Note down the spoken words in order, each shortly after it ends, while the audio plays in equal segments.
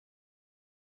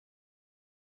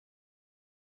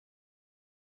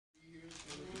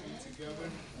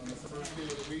together on the first day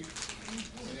of the week,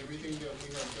 and everything that we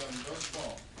have done thus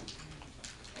far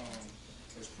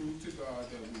has proved to God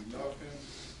that we love Him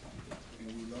and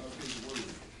we love His Word,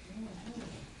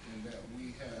 and that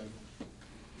we have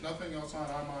nothing else on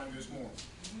our mind this morning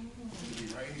to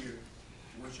be right here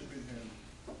worshiping Him,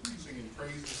 singing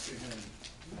praises to Him,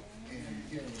 and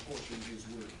hearing a portion of His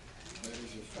Word. That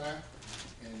is a fact,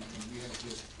 and we have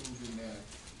just proven that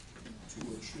to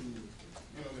a true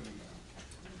and a living God.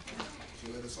 So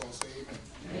let us all say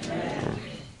amen.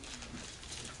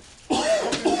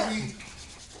 As we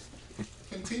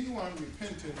continue on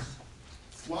repentance,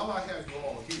 while I have you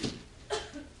all here,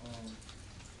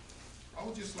 I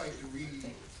would just like to read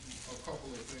a couple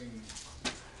of things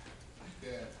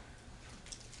that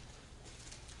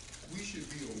we should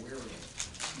be aware of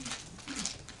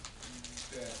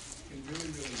that can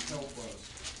really, really help us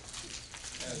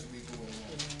as we go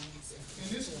along. And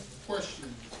this question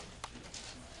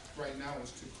right now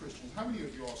is to Christians. How many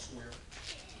of y'all swear?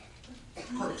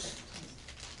 Curse.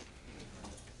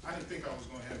 I didn't think I was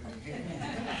going to have any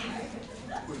hands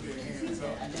put their hands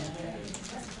up.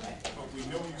 But we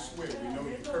know you swear. We know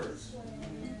you curse.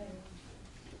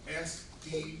 S,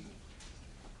 D,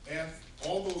 F,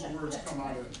 all those words come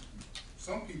out of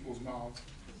some people's mouths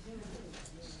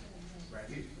right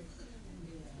here.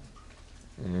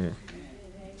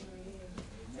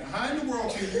 Now, how in the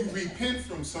world can you repent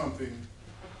from something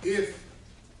if,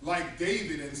 like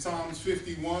David in Psalms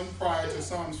 51, prior to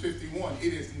Psalms 51,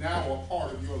 it is now a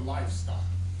part of your lifestyle?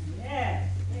 Yeah.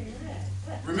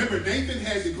 Remember, Nathan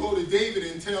had to go to David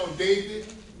and tell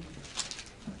David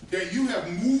that you have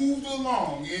moved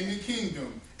along in the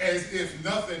kingdom as if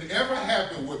nothing ever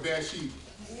happened with Bathsheba.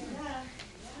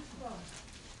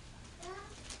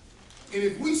 And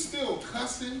if we still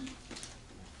cussing,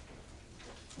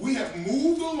 we have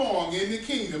moved along in the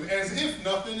kingdom as if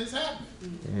nothing is happening.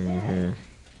 Mm-hmm.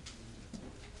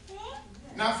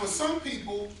 Now, for some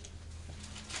people,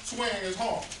 swearing is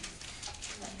hard.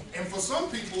 And for some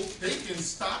people, they can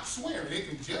stop swearing. They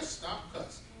can just stop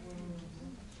cussing.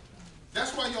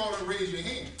 That's why y'all don't raise your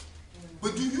hand.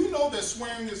 But do you know that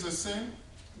swearing is a sin?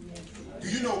 Do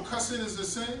you know cussing is a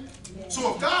sin?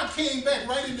 So if God came back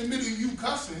right in the middle of you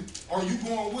cussing, are you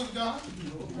going with God?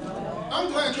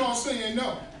 I'm glad y'all saying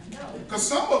no. Because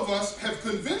some of us have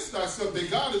convinced ourselves that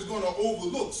God is going to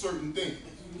overlook certain things.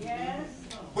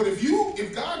 But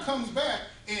if God comes back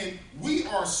and we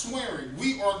are swearing,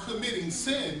 we are committing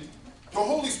sin, the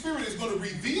Holy Spirit is going to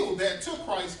reveal that to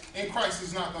Christ, and Christ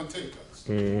is not going to take us.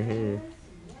 Mm-hmm.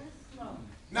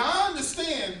 Now, I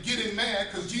understand getting mad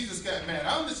because Jesus got mad.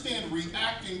 I understand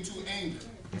reacting to anger.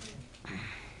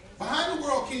 But how in the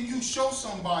world can you show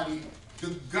somebody the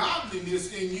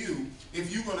godliness in you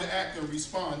if you're going to act and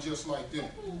respond just like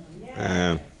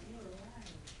them?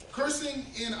 Cursing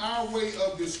in our way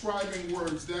of describing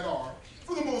words that are,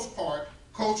 for the most part,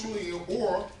 culturally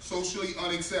or socially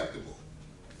unacceptable.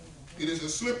 It is a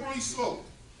slippery slope.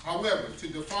 However, to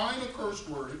define a curse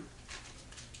word,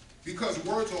 because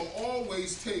words are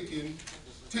always taking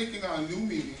on new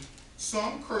meaning,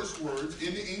 some curse words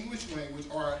in the English language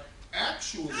are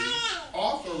actually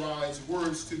authorized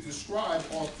words to describe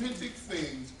authentic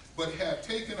things, but have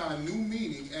taken on new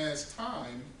meaning as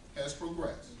time has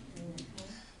progressed.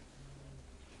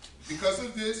 Because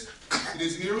of this, it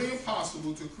is nearly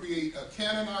impossible to create a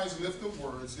canonized list of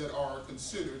words that are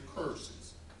considered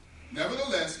curses.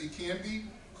 Nevertheless, it can be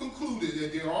concluded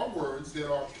that there are words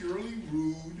that are purely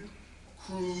rude,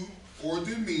 crude, or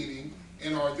demeaning,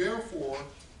 and are therefore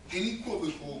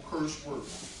unequivocal curse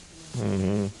words.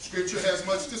 Mm-hmm. Scripture has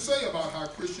much to say about how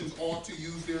Christians ought to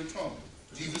use their tongue.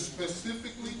 Jesus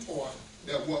specifically taught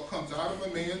that what comes out of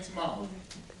a man's mouth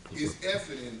is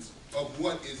evidence of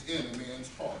what is in a man's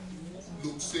heart.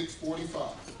 Luke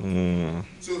 6:45. Mm.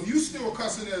 So if you still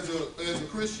cussing as a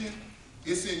Christian,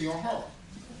 it's in your heart.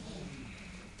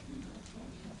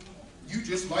 You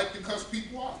just like to cuss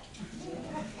people out.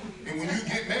 And when you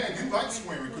get mad, you like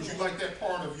swearing because you like that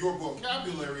part of your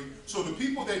vocabulary so the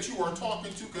people that you are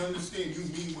talking to can understand you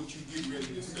mean what you get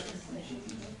ready to say.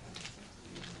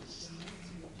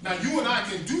 Now, you and I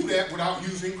can do that without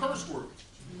using curse words.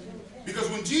 Because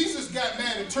when Jesus got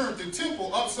mad and turned the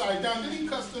temple upside down, did he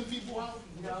cuss them people out?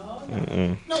 No.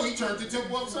 Mm-mm. No, he turned the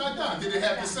temple upside down. Did it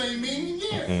have the same meaning?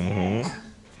 Yes. Mm-hmm.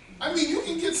 I mean, you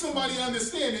can get somebody to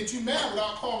understand that you're mad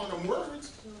without calling them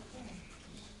words.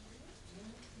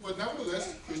 But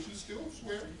nevertheless, Christians still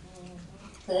swear.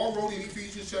 Paul wrote in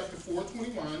Ephesians chapter 4,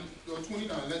 29,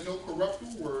 let no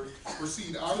corruptible word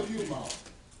proceed out of your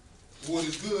mouth. What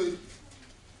is good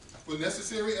for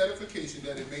necessary edification,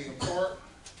 that it may impart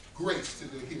grace to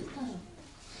the hearer.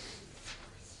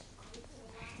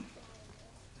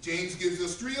 James gives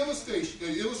us three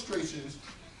illustrations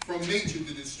from nature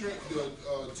to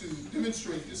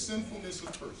demonstrate the sinfulness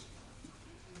of person.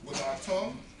 With our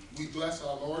tongue, we bless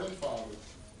our Lord and Father,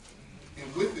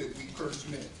 and with it we curse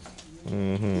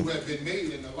men, who have been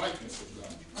made in the likeness of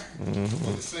God.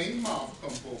 For the same mouth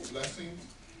come both blessings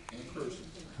and cursing.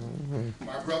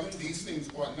 My brethren, these things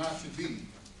ought not to be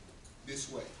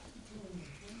this way.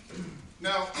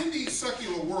 Now, in the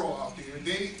secular world out there,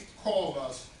 they call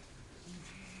us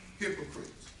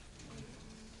hypocrites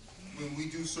when we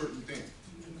do certain things.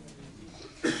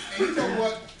 And you know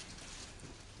what?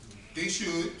 They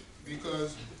should,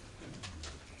 because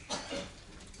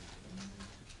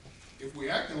if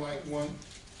we're acting like one,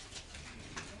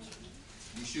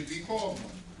 we should be called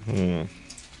one.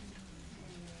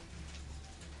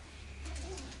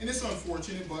 And it's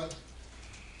unfortunate, but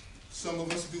some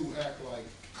of us do act like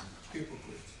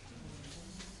hypocrites.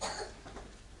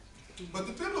 But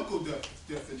the biblical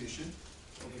definition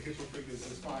of a hypocrite is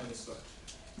defined as such: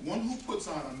 one who puts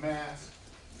on a mask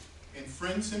and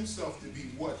friends himself to be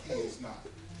what he is not.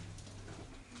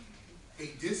 A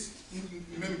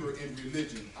dismember in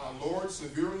religion. Our Lord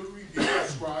severely rebuked the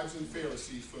scribes and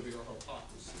Pharisees for their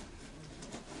hypocrisy.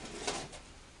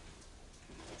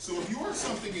 So if you are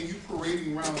something and you're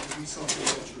parading around to be something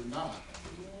that you're not,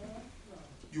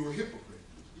 you're a hypocrite.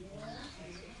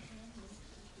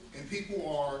 And people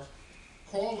are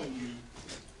calling you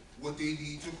what they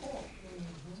need to call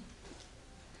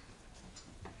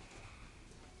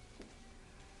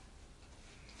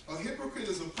you. A hypocrite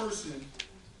is a person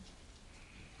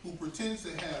who pretends to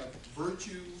have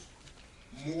virtues,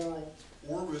 moral,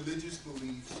 or religious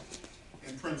beliefs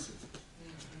and principles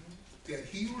that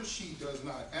he or she does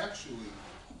not actually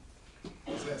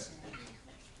possess,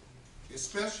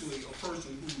 especially a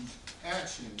person whose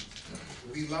actions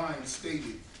belie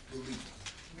stated beliefs.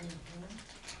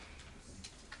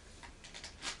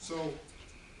 So,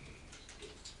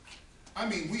 I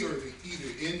mean, we are either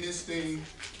in this thing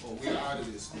or we're out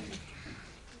of this thing.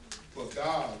 But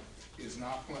God is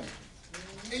not playing.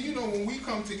 And you know, when we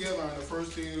come together on the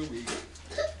first day of the week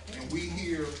and we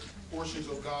hear portions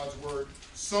of God's word,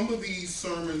 some of these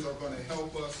sermons are going to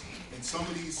help us, and some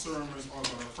of these sermons are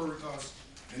going to hurt us,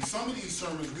 and some of these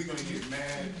sermons we're going to get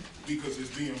mad because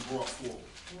it's being brought forward,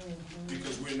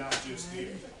 because we're not just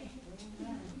there.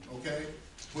 Okay?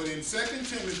 But in 2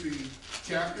 Timothy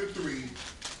chapter 3,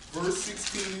 verse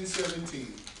 16 and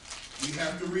 17, we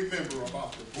have to remember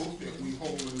about the book that we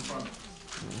hold in front of us.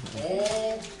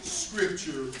 All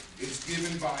scripture is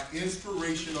given by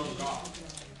inspiration of God.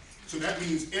 So that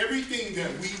means everything that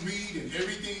we read and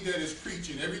everything that is preached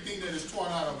and everything that is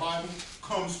taught out of the Bible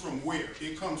comes from where?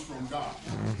 It comes from God.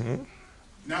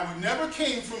 Now, it never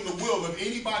came from the will of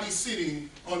anybody sitting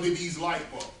under these light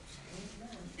bulbs.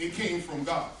 It came from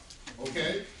God.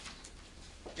 Okay?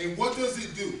 And what does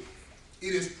it do?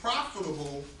 It is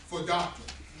profitable for doctrine,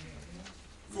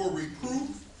 for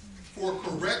reproof, for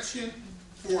correction,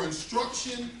 for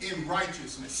instruction in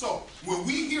righteousness. So, when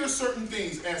we hear certain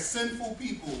things as sinful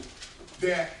people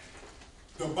that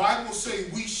the Bible say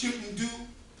we shouldn't do,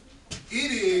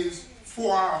 it is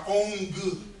for our own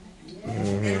good.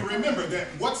 And remember that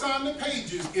what's on the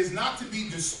pages is not to be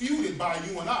disputed by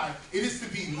you and I. It is to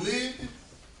be lived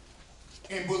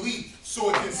and believed so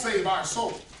it can save our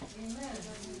soul.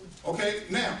 Okay,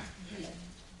 now,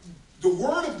 the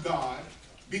Word of God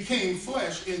became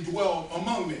flesh and dwelled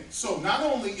among men. So not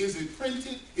only is it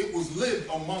printed, it was lived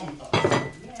among us.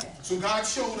 So God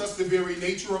showed us the very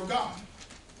nature of God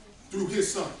through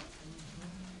his Son.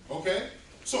 Okay?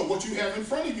 So what you have in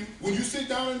front of you, when you sit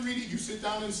down and read it, you sit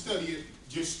down and study it,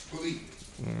 just believe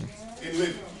it and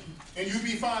live it. And you'll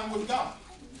be fine with God.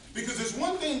 Because there's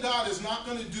one thing God is not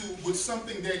going to do with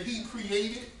something that he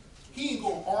created. He ain't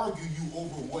going to argue you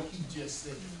over what he just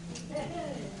said.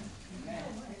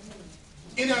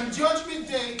 And on Judgment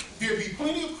Day, there'll be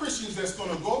plenty of Christians that's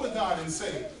going to go to God and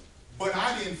say, but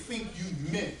I didn't think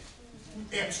you meant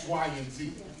X, Y, and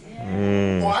Z.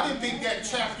 Or I didn't think that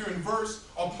chapter and verse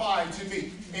applied to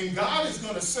me. And God is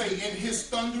going to say in his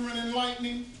thundering and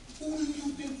lightning, who do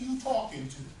you think you're talking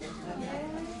to?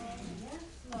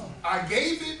 I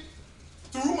gave it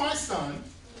through my Son.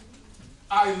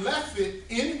 I left it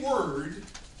in word.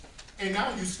 And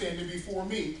now you're standing before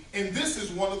me. And this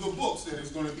is one of the books that is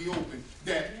going to be open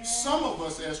that some of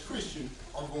us as Christians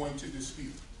are going to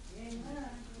dispute.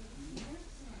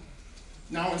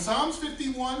 Now in Psalms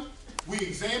 51, we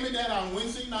examined that on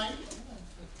Wednesday night.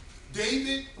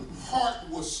 David's heart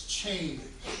was changed.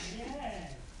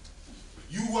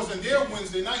 You wasn't there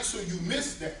Wednesday night, so you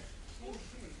missed that.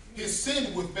 His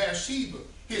sin with Bathsheba,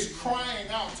 his crying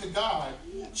out to God,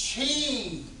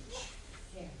 changed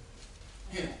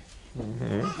him.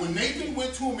 When Nathan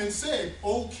went to him and said,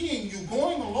 "O king, you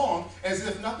going along as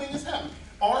if nothing is happening."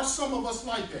 Are some of us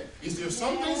like that? Is there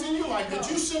some things in your life that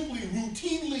you simply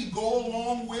routinely go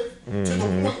along with to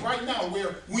the point right now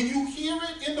where when you hear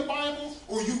it in the Bible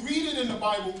or you read it in the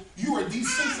Bible, you are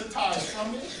desensitized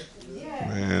from it?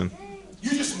 Man.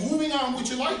 You're just moving on with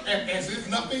your life as if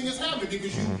nothing is happening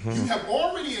because you have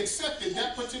already accepted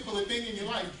that particular thing in your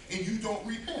life and you don't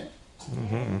repent.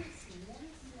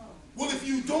 Well, if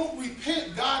you don't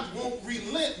repent, God won't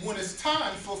relent when it's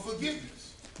time for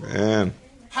forgiveness. Man.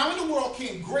 How in the world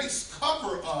can grace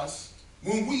cover us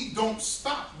when we don't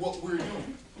stop what we're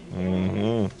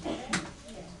doing?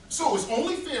 So it's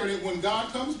only fair that when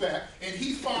God comes back and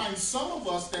he finds some of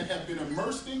us that have been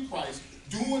immersed in Christ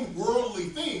doing worldly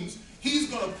things, he's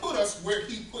going to put us where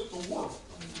he put the world.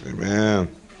 Amen.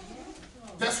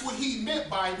 That's what he meant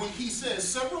by when he says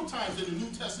several times in the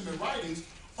New Testament writings,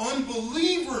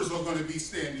 unbelievers are going to be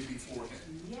standing before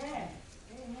him. Yeah.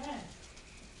 Amen.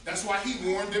 That's why he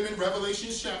warned them in Revelation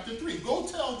chapter 3. Go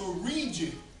tell the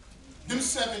region, them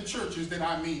 7 churches, that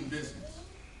I mean business.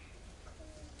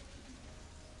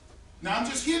 Now I'm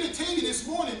just here to tell you this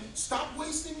morning, stop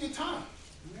wasting your time.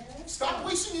 Stop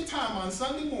wasting your time on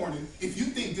Sunday morning if you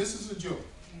think this is a joke.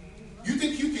 You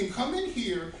think you can come in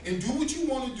here and do what you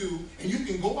want to do, and you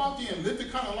can go out there and live the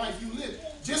kind of life you live.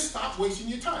 Just stop wasting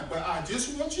your time. But I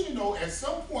just want you to know, at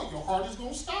some point, your heart is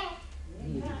going to stop.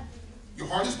 Your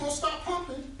heart is going to stop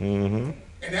pumping.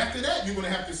 And after that, you're going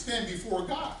to have to stand before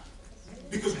God.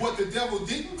 Because what the devil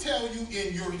didn't tell you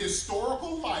in your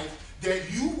historical life,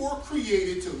 that you were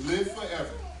created to live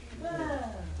forever.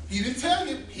 He didn't tell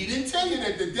you. He didn't tell you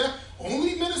that the death,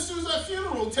 only ministers at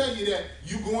funeral tell you that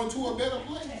you're going to a better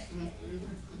place.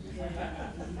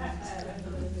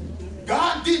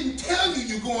 God didn't tell you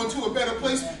you're going to a better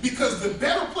place, because the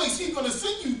better place he's going to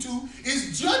send you to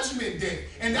is Judgment Day.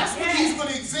 And that's when he's going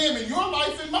to examine your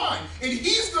life and mine. And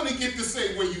he's going to get to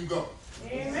say where you go.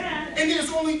 Amen. And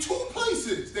there's only 2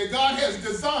 places that God has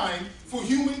designed for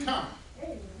humankind.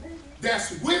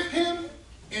 That's with him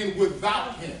and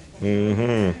without him.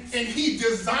 And he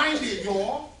designed it,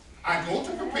 y'all. I go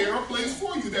to prepare a place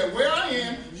for you, that where I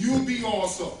am, you'll be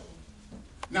also.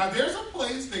 Now there's a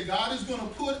place that God is going to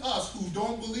put us who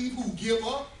don't believe, who give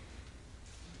up,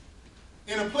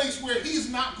 in a place where he's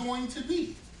not going to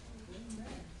be.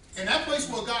 And that place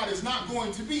where God is not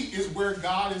going to be is where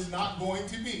God is not going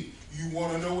to be. You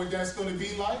want to know what that's going to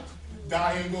be like?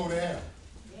 Die and go to hell.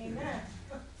 Amen.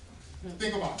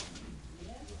 Think about it.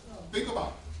 Think about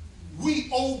it. We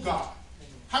owe God.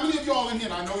 How many of y'all in here,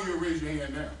 and I know you'll raise your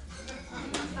hand now.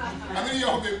 How many of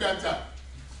y'all been baptized?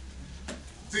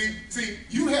 See,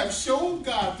 you have showed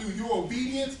God through your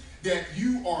obedience that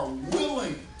you are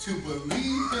willing to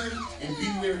believe him and be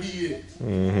where he is.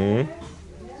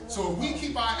 So if we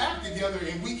keep our act together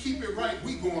and we keep it right,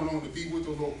 we going on to be with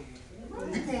the Lord.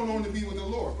 We going on to be with the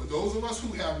Lord. But those of us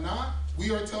who have not,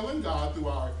 we are telling God through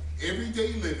our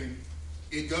everyday living,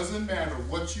 it doesn't matter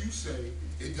what you say.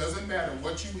 It doesn't matter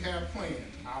what you have planned.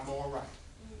 I'm all right.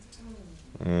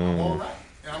 I'm all right.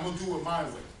 And I'm going to do it my way.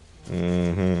 I'm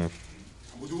going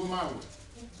to do it my way.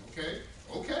 Okay?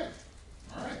 Okay.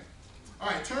 All right. All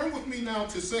right. Turn with me now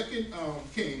to 2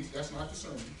 Kings. That's not the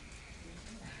sermon.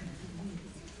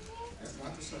 That's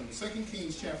not the sermon. 2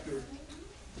 Kings chapter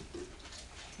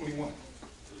 21.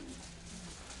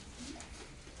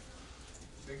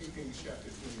 2 Kings chapter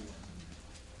 21.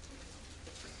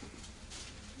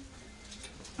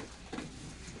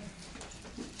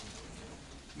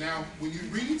 Now, when you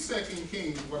read 2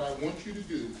 Kings, what I want you to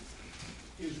do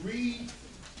is read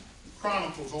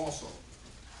Chronicles also.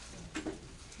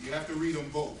 You have to read them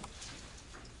both.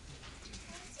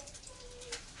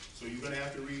 So you're going to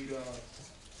have to read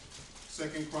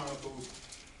 2 Chronicles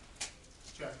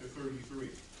chapter 33.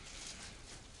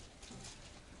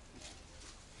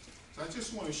 So I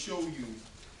just want to show you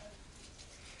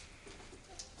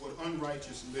what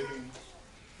unrighteous living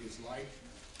is like.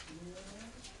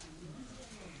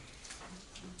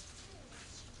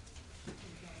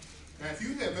 Now, if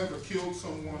you have ever killed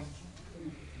someone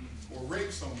or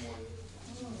raped someone,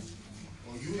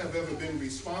 or you have ever been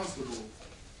responsible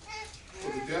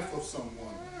for the death of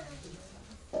someone,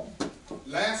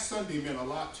 last Sunday meant a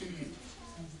lot to you.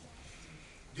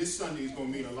 This Sunday is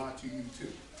going to mean a lot to you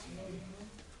too.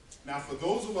 Now, for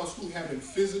those of us who haven't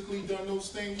physically done those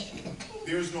things,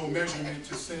 there's no measurement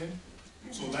to sin.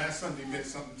 So last Sunday meant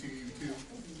something to you too.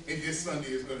 And this Sunday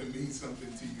is going to mean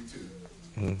something to you too.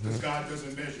 Because God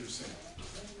doesn't measure sin.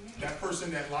 That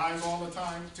person that lies all the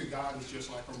time, to God, is just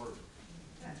like a murderer.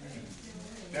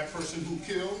 That person who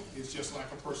killed is just like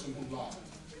a person who lied.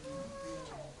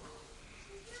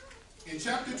 In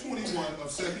chapter 21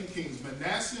 of 2 Kings,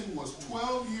 Manasseh was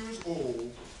 12 years old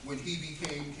when he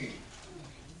became king.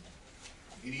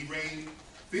 And he reigned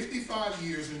 55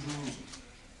 years in Jerusalem.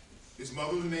 His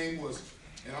mother's name was,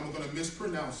 and I'm going to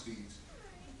mispronounce these,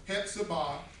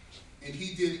 Hephzibah, and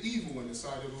he did evil in the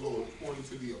sight of the Lord, according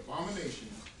to the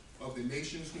abominations of the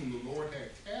nations whom the Lord had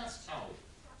cast out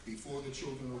before the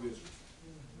children of Israel.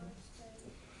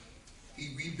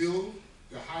 He rebuilt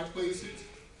the high places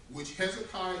which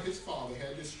Hezekiah his father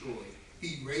had destroyed.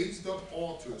 He raised up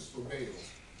altars for Baal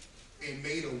and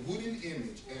made a wooden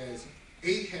image as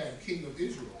Ahab king of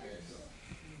Israel had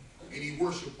done. And he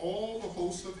worshipped all the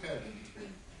hosts of heaven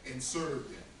and served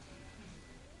them.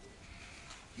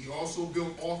 He also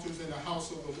built altars in the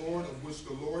house of the Lord, of which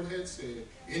the Lord had said,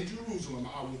 in Jerusalem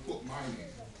I will put my name.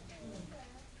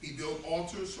 He built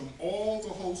altars from all the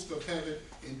hosts of heaven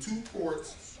in 2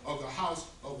 courts of the house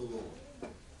of the Lord.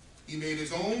 He made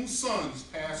his own sons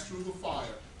pass through the fire,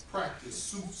 practiced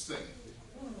soothsaying,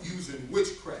 using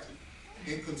witchcraft,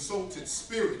 and consulted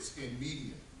spirits in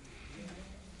medium.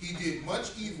 He did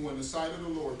much evil in the sight of the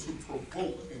Lord to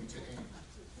provoke him to anger.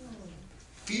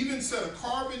 He even set a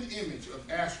carven image of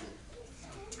Asherah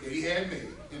that he had made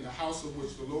in the house of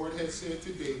which the Lord had said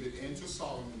to David and to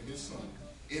Solomon his son,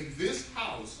 in this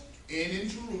house and in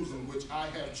Jerusalem which I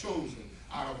have chosen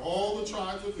out of all the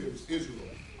tribes of Israel,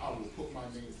 I will put my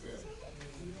name forever.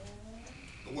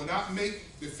 I will not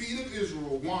make the feet of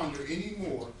Israel wander any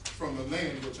more from the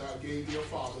land which I gave their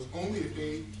fathers, only if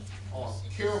they are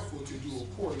careful to do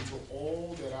according to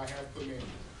all that I have commanded,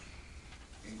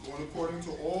 and going according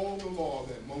to all the law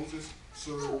that Moses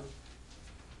served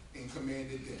and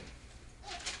commanded them.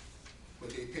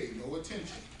 But they paid no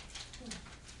attention.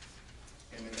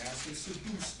 And Manasseh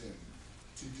seduced them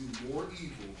to do more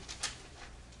evil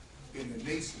than the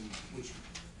nations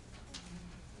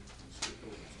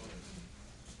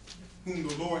whom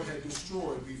the Lord had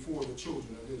destroyed before the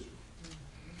children of Israel.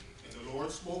 And the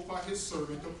Lord spoke by his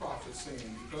servant the prophet,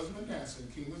 saying, because Manasseh,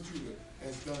 king of Judah,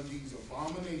 has done these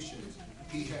abominations,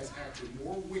 he has acted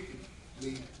more wickedly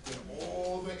than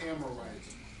all the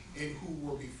Amorites, and who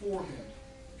were before him,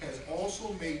 has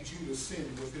also made Judah sin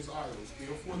with his idols.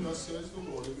 Therefore thus says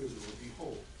the Lord of Israel,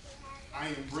 behold, I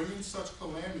am bringing such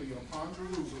calamity upon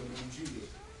Jerusalem and Judah,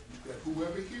 that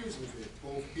whoever hears of it,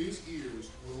 both his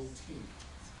ears will tingle.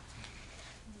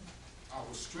 I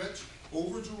will stretch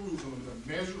over Jerusalem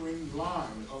the measuring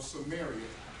line of Samaria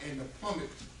and the plummet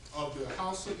of the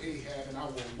house of Ahab, and I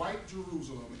will wipe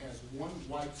Jerusalem as one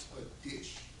wipes a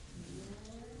dish,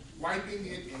 wiping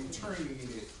it and turning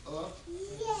it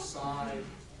upside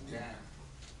down.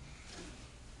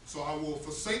 So I will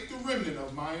forsake the remnant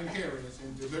of my inheritance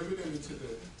and deliver them into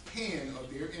the hand of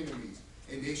their enemies,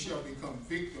 and they shall become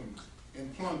victims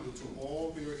and plunder to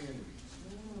all their enemies,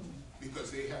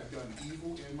 because they have done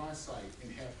evil in my sight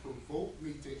and have provoked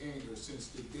me to anger since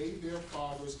the day their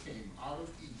fathers came out of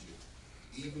Egypt,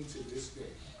 even to this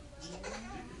day.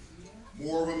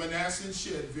 Moreover, Manasseh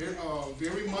shed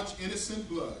very much innocent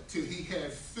blood, till he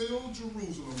had filled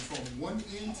Jerusalem from one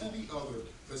end to the other,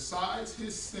 besides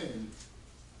his sin,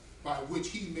 by which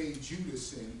he made Judah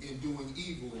sin in doing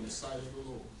evil in the sight of the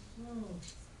Lord.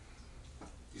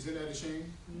 Isn't that a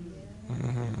shame?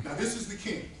 Now this is the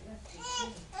king.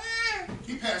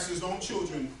 He passed his own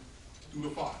children through the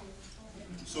fire.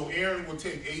 So Aaron would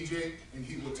take AJ, and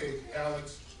he would take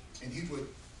Alex, and he would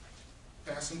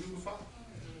pass them through the fire.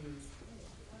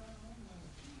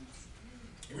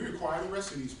 And we require the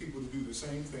rest of these people to do the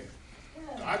same thing.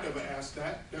 I never asked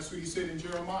that. That's what he said in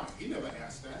Jeremiah. He never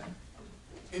asked that.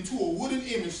 Into a wooden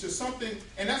image, to something,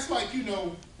 and that's like, you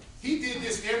know, he did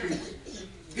this everywhere.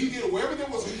 He did it wherever there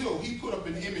was a hill, he put up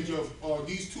an image of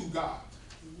these two gods.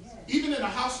 Even in the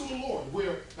house of the Lord,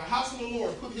 where the house of the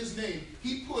Lord put his name,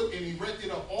 he put and erected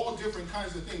up all different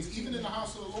kinds of things, even in the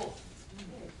house of the Lord,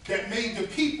 that made the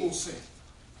people sin.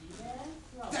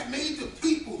 That made the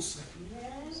people sin.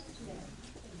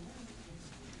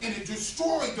 And it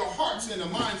destroyed the hearts and the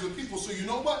minds of people. So you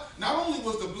know what? Not only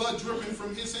was the blood dripping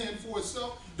from his hand for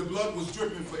itself, the blood was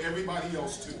dripping for everybody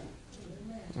else too.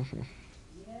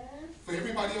 For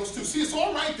everybody else too. See, it's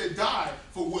all right to die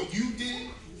for what you did,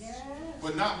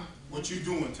 but not what you're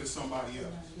doing to somebody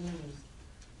else.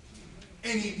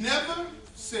 And he never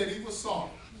said he was sorry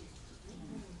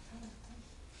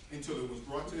until it was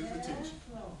brought to his attention.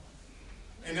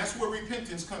 And that's where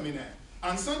repentance come in at.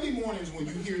 On Sunday mornings when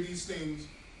you hear these things,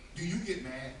 do you get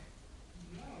mad?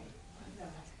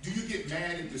 Do you get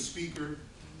mad at the speaker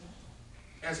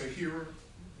as a hearer?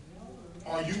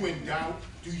 Are you in doubt?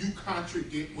 Do you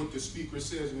contradict what the speaker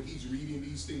says when he's reading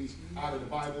these things out of the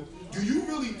Bible? Do you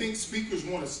really think speakers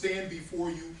want to stand before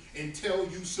you and tell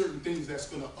you certain things that's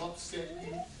going to upset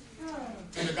you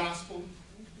in the gospel?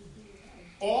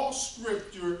 All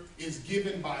scripture is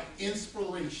given by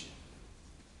inspiration,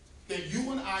 that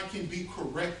you and I can be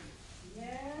corrected.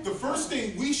 The first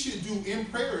thing we should do in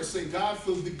prayer is say, God,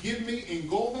 forgive me, and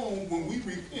go home when we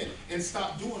repent and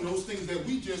stop doing those things that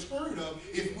we just heard of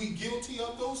if we guilty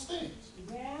of those things.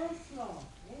 Yes, Lord.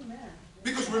 Amen.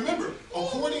 Because remember,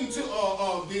 according to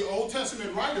the Old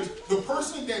Testament writers, the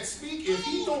person that speaks, if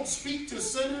he don't speak to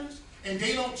sinners and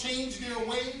they don't change their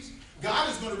ways, God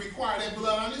is going to require that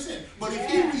blood on his hand. But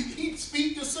if he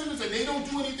speaks to sinners and they don't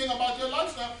do anything about their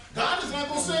lifestyle, God is not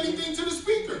going to say anything to the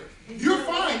speaker. You're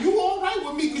fine. You all right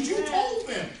with me because you told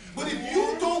them. But if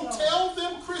you don't tell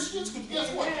them, Christians, because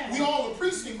guess what? We all are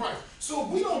priests in Christ. So if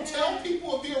we don't tell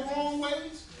people of their wrong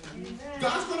ways,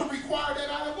 God's going to require that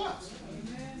out of us.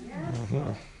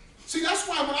 See, that's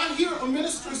why when I hear a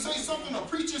minister say something, a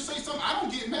preacher say something, I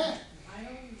don't get mad.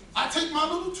 I take my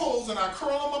little toes and I curl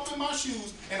them up in my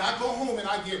shoes and I go home and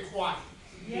I get quiet.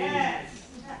 Yes.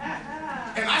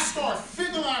 And I start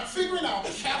figuring out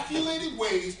calculated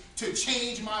ways to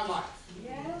change my life.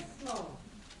 Yes, Lord.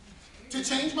 To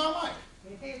change my life.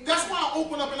 That's why I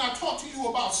open up and I talk to you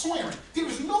about swearing. There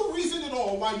is no reason at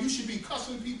all why you should be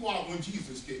cussing people out when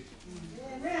Jesus did.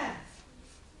 Amen.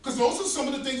 Because those are some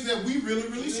of the things that we really,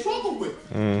 really struggle with.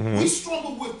 We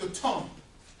struggle with the tongue.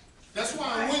 That's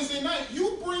why on Wednesday night,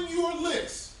 you bring your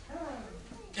list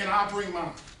and I bring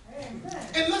mine.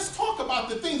 And let's talk about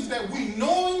the things that we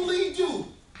knowingly do.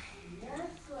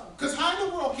 Because how in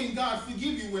the world can God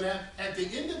forgive you when at the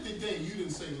end of the day you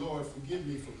didn't say, Lord, forgive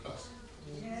me for cussing?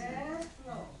 Yes,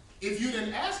 Lord. If you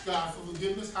didn't ask God for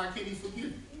forgiveness, how can he forgive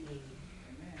you?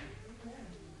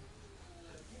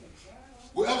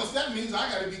 Well, Ellis, that means I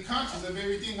got to be conscious of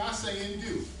everything I say and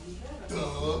do.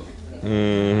 Duh.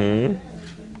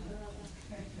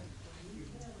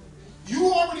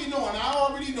 You already know, and I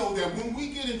already know that when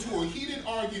we get into a heated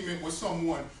argument with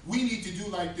someone, we need to do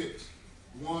like this.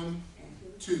 1,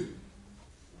 2.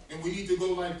 And we need to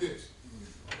go like this.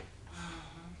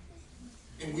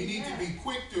 And we need to be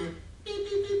quick to beep,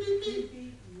 beep, beep, beep,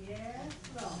 beep. Yes,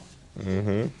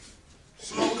 Lord.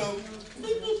 Slow down.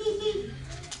 Beep, beep, beep, beep.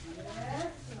 Yes,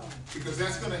 Lord. Because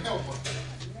that's going to help us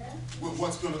with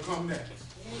what's going to come next.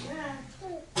 Amen.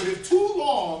 But if 2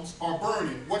 logs are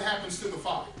burning, what happens to the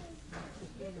fire?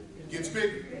 It gets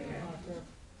bigger.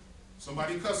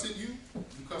 Somebody cuss at you,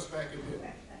 you cuss back at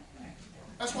them.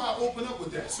 That's why I open up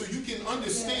with that, so you can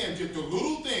understand that the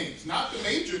little things, not the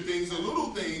major things, the little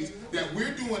things that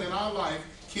we're doing in our life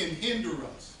can hinder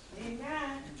us.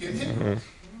 Amen. Can hinder us.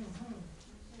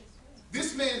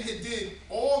 This man had did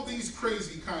all these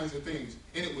crazy kinds of things,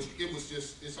 and it was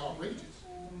just, it's outrageous.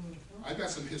 I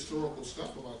got some historical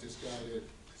stuff about this guy that,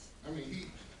 I mean,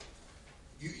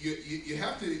 you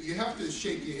have to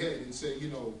shake your head and say, you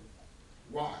know,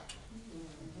 why?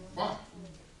 Why?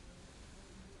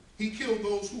 He killed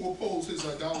those who oppose his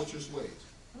idolatrous ways.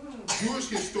 Jewish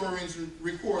historians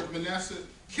record Manasseh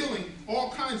killing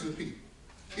all kinds of people.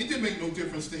 It didn't make no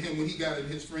difference to him when he got in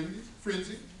his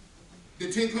frenzy.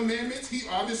 The 10 Commandments, he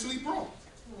obviously broke.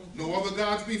 No other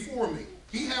gods before me.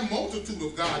 He had multitude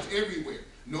of gods everywhere.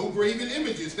 No graven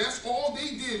images. That's all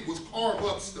they did was carve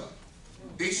up stuff.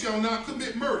 They shall not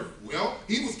commit murder. Well,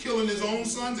 he was killing his own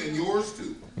sons and yours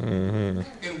too.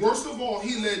 And worst of all,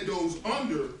 he led those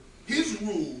under his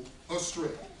rule astray.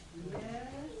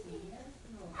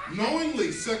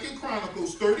 Knowingly, 2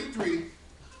 Chronicles 33,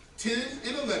 10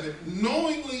 and 11,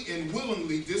 knowingly and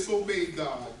willingly disobeyed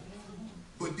God,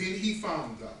 but then he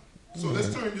found God. So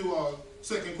let's turn to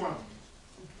 2 Chronicles.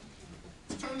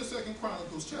 Let's turn to 2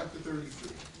 Chronicles chapter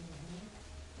 33.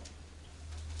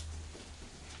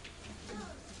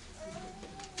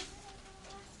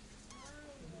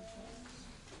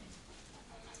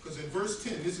 Because in verse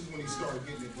 10, this is when he started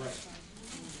getting it right.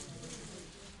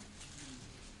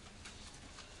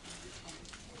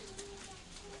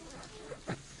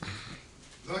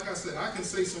 Like I said, I can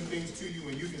say some things to you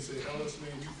and you can say, Ellis, man,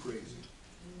 you crazy.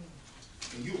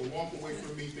 And you will walk away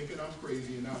from me thinking I'm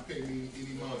crazy and not pay me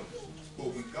any money. But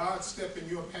when God step in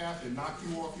your path and knock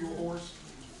you off your horse,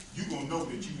 you're going to know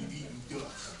that you be eating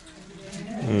dust.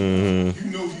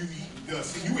 You know you eating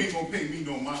dust. See, you ain't going to pay me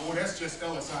no mind. Oh, that's just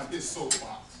Ellis on his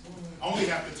soapbox. I only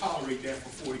have to tolerate that for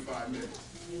 45 minutes.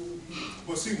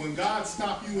 But see, when God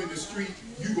stop you in the street,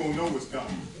 you going to know it's God.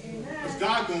 Because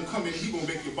God going to come in, he going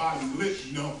to make your body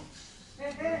lit numb.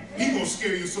 He going to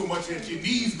scare you so much that your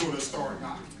knees going to start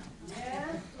knocking.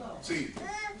 See,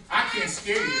 I can't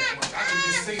scare you that much. I can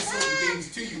just say certain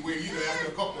things to you where,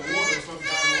 after a cup of water or something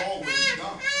down the hallway, you're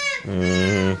done.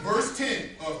 Verse 10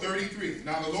 of 33.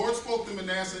 Now the Lord spoke to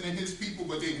Manasseh and his people,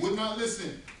 but they would not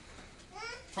listen.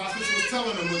 Prophets was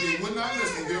telling them, but they would not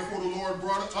listen. Therefore the Lord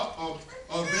brought up of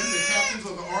them the captains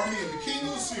of the army of the king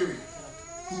of Assyria,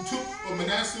 who took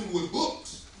Manasseh with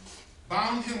hooks,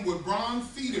 bound him with bronze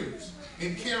feeders,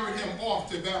 and carried him off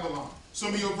to Babylon.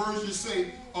 Some of your versions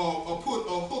say, put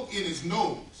a hook in his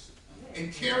nose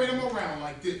and carried him around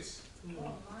like this.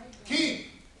 King,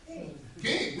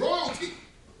 royalty.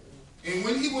 And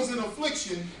when he was in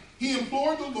affliction, he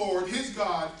implored the Lord, his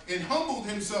God, and humbled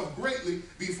himself greatly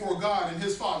before God and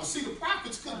his father. See, the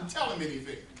prophets couldn't tell him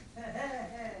anything.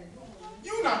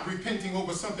 You're not repenting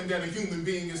over something that a human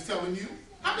being is telling you.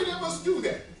 How many of us do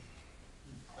that?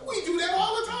 We do that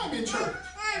all the time in church.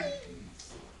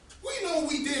 We know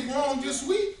we did wrong this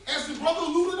week, as the brother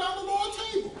alluded on the Lord's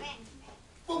table.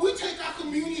 But we take our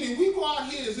communion and we go out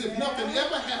here as if nothing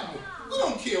ever happened. We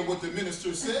don't care what the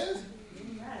minister says.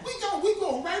 We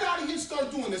go right out of here and start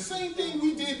doing the same thing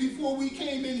we did before we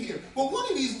came in here. But one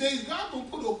of these days, God will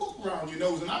put a hook around your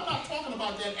nose. And I'm not talking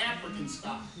about that African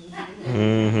style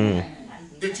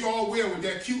that you all wear with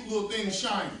that cute little thing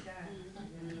shining.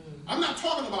 I'm not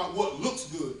talking about what looks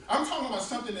good. I'm talking about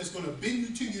something that's going to bend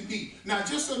you to your knee. Now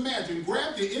just imagine,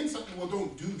 grab the inside. Well,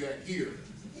 don't do that here.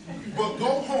 But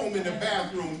go home in the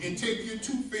bathroom and take your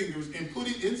 2 fingers and put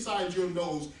it inside your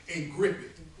nose and grip it.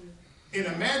 And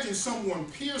imagine someone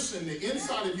piercing the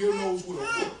inside of your nose with a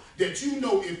hook that you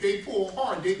know if they pull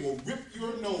hard, they will rip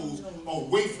your nose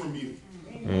away from you.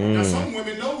 Now some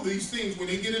women know these things. When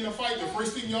they get in a fight, the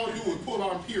first thing y'all do is pull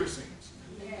on piercings.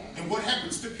 And what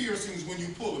happens to piercings when you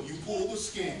pull them? You pull the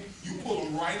skin. You pull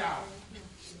them right out.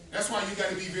 That's why you got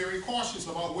to be very cautious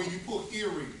about where you put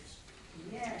earrings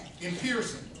and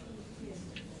piercing.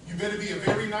 You better be a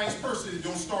very nice person that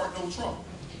don't start no trouble.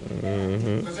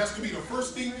 Because that's going to be the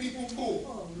first thing people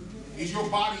pull is your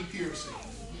body piercing.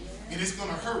 And it's going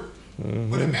to hurt.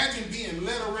 But imagine being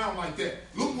led around like that.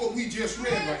 Look what we just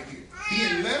read right here.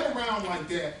 Being led around like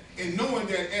that and knowing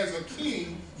that as a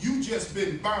king, you just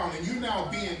been bound and you're now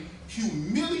being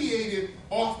humiliated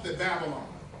off to Babylon.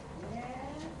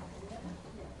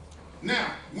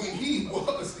 Now, when he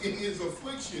was in his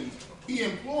afflictions, he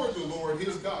implored the Lord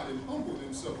his God and humbled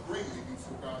himself greatly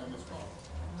before God and his Father.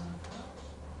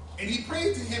 And he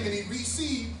prayed to him and he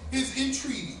received his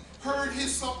entreaty, heard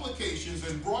his supplications,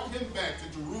 and brought him back to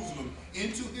Jerusalem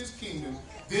into his kingdom.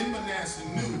 Then Manasseh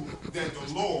knew that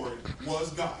the Lord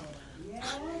was God.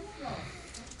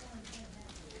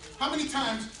 How many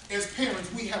times as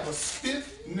parents we have a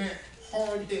stiff-necked,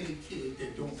 hard-headed kid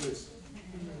that don't listen?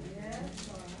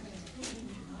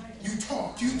 You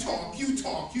talk. You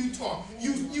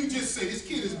just say this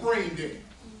kid is brain dead.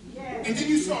 And then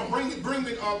you start blaming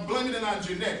it on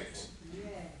genetics.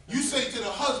 You say to the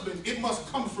husband, it must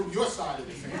come from your side of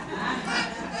the family.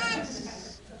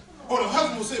 Or the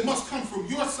husband will say, it must come from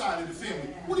your side of the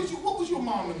family. What was your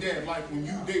mom and dad like when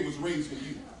they was raising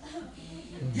you?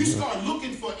 You start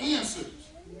looking for answers.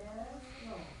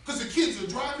 Because the kids are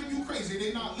driving you crazy.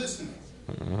 They're not listening.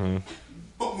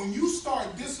 But when you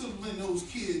start disciplining those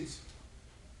kids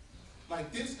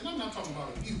like this, and I'm not talking about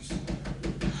abuse.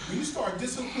 When you start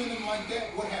disciplining them like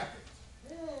that, what happens?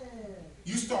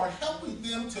 You start helping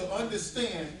them to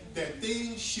understand that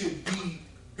things should be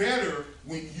better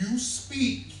when you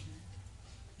speak.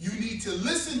 You need to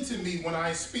listen to me when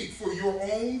I speak for your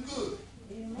own good.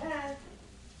 Amen.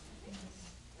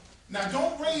 Now,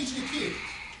 don't raise your kids.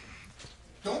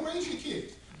 Don't raise your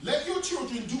kids. Let your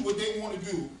children do what they want to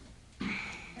do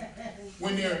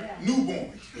when they're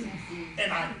newborn.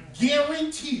 And I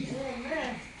guarantee you,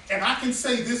 and I can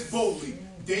say this boldly,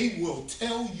 they will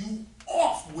tell you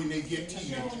off when they get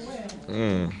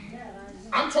teenagers.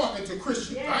 I'm talking to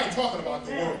Christians. I ain't talking about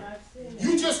the world.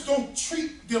 You just don't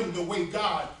treat them the way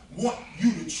God wants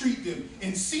you to treat them.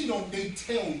 And see, don't they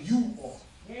tell you off.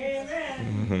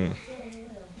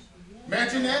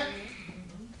 Imagine that.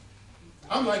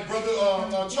 I'm like Brother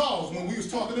Charles when we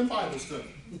was talking in Bible study.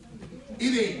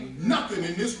 It ain't nothing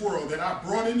in this world that I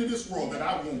brought into this world that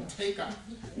I won't take out.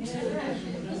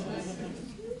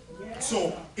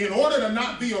 So in order to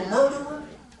not be a murderer,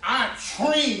 I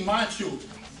train my children.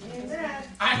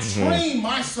 I train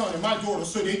my son and my daughter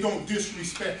so they don't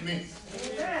disrespect me.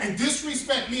 And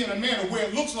disrespect me in a manner where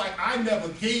it looks like I never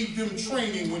gave them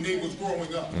training when they was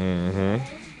growing up.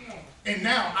 And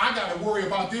now I got to worry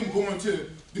about them going to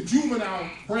the juvenile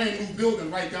brand new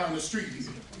building right down the street here.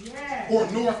 Or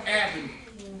North Avenue.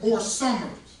 Or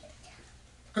Summers.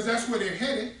 Because that's where they're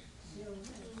headed.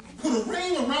 put a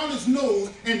ring around his nose,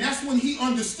 and that's when he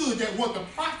understood that what the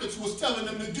prophets was telling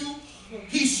him to do,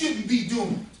 he shouldn't be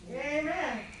doing.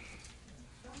 Amen.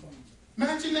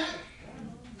 Imagine that.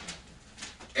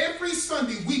 Every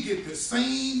Sunday we get the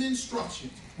same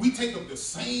instructions. We take up the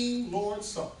same Lord's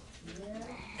Supper.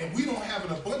 And we don't have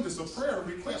an abundance of prayer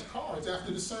request cards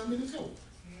after the sermon is over.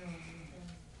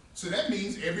 So that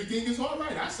means everything is all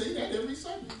right. I say that every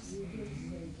Sunday.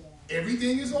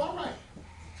 Everything is all right.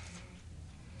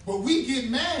 But we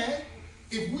get mad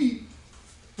if we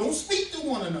don't speak to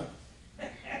one another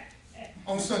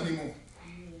on Sunday morning.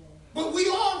 But we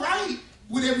all right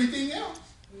with everything else.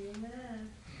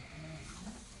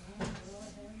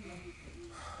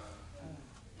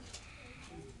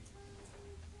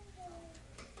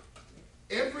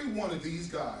 Every one of these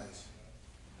guys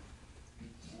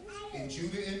in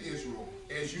Judah and Israel,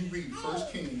 as you read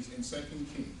 1 Kings and 2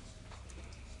 Kings,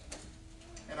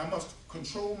 and I must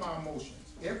control my emotions,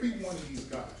 every one of these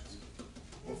guys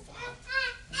were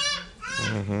fathers.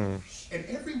 And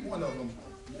every one of them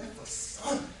left a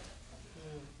son.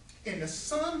 And the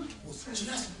son was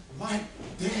just like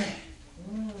dad.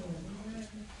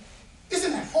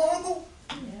 Isn't that horrible?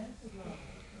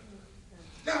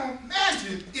 Now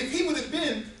imagine if he would have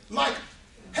been like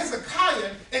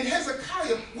Hezekiah, and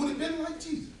Hezekiah would have been like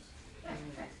Jesus.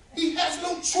 He has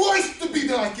no choice to be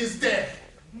like his dad.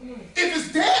 If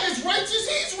his dad is righteous,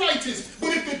 he's righteous.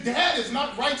 But if the dad is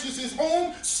not righteous at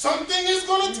home, something is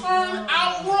going to turn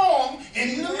out wrong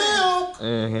in the milk.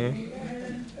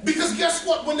 Because guess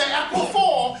what? When the apple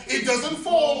falls, it doesn't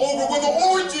fall over where the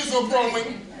oranges are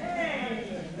growing.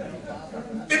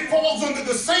 It falls under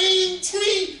the same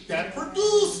tree that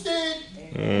produced it.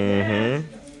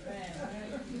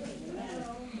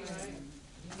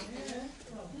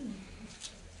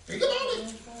 Think about it.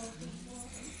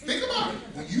 Think about it.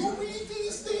 When you read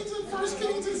these things in 1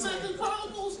 Kings and 2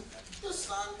 Chronicles, the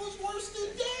son was worse than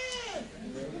dad.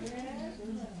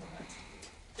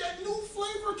 That new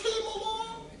flavor came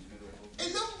along,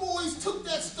 and them boys took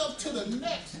that stuff to the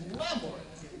next level.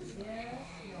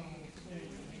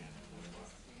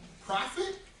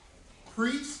 Prophet,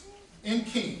 priest, and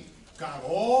king. God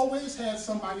always had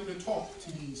somebody to talk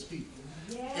to these people.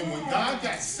 And when God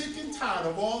got sick and tired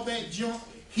of all that junk,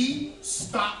 he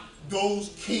stopped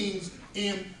those kings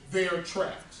in their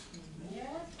tracks.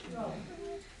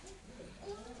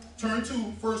 Turn to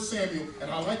 1 Samuel,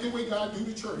 and I like the way God do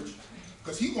the church,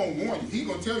 because he's going to warn you. He's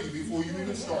going to tell you before you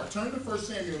even start. Turn to 1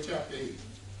 Samuel chapter 8.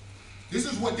 This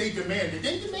is what they demanded.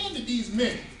 They demanded these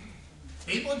men.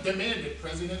 People demanded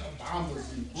President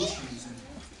Obamas and Bushes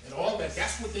and all that.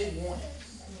 That's what they wanted.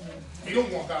 They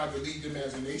don't want God to lead them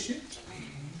as a nation.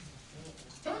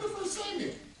 Turn to 1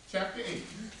 Samuel chapter 8.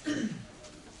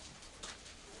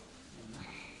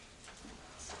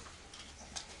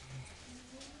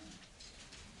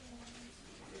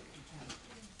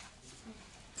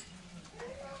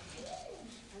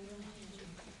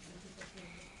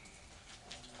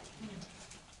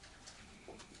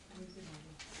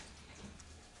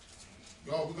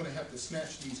 Y'all, we're going to have to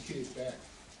snatch these kids back.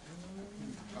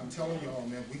 I'm telling y'all,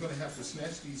 man, we're going to have to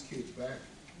snatch these kids back.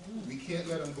 We can't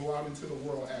let them go out into the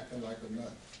world acting like a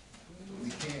nut. We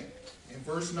can't. In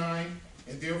verse 9,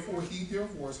 and therefore heed their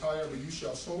voice, however, you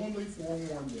shall solemnly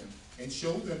forewarn them, and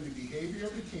show them the behavior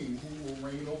of the king who will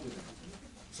reign over them.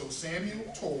 So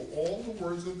Samuel told all the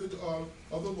words of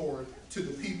the Lord to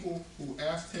the people who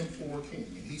asked him for a king.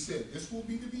 And he said, this will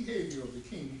be the behavior of the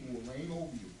king who will reign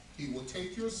over you. He will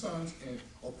take your sons and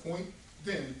appoint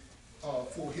them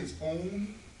for his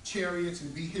own chariots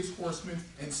and be his horsemen,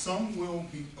 and some will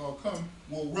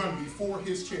run before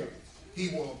his chariots. He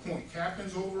will appoint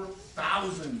captains over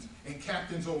thousands and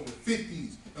captains over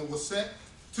 50s, and will set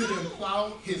to them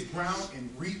plow his ground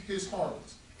and reap his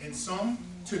harvest, and some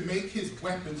to make his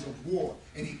weapons of war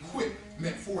and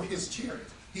equipment for his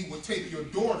chariots. He will take your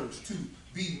daughters to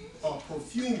be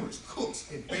perfumers,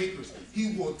 cooks, and bakers.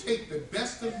 He will take the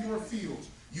best of your fields,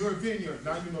 your vineyard.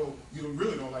 Now you know you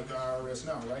really don't like the IRS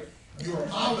now, right? Your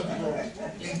olive groves,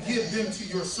 and give them to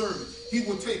your servants. He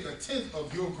will take a tenth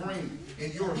of your grain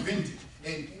and your vintage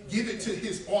and give it to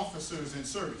his officers and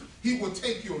servants. He will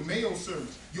take your male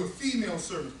servants, your female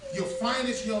servants, your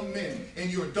finest young men, and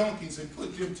your donkeys and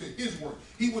put them to his work.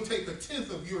 He will take a tenth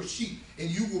of your sheep, and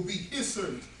you will be his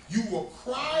servants. You will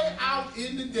cry out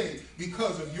in the day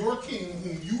because of your king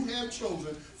whom you have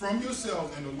chosen from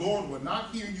yourselves, and the Lord will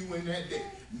not hear you in that day.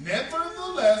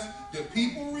 Nevertheless, the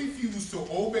people refused to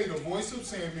obey the voice of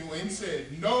Samuel and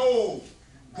said, no,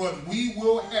 but we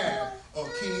will have a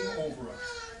king over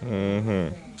us.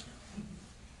 And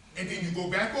then you go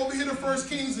back over here to 1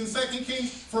 Kings and 2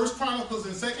 Kings, 1 Chronicles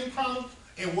and 2 Chronicles,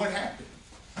 and what happened?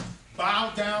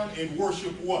 bow down and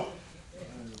worship what?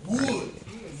 Wood.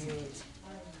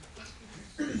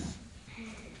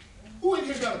 Who in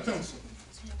here got a pencil?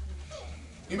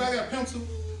 Anybody got a pencil?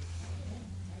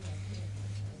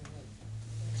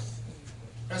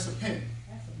 That's a pen.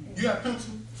 You got a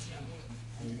pencil?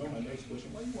 You know my next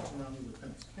question. Why you walking around with a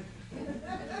pencil?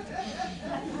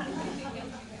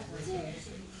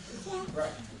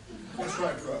 Right. That's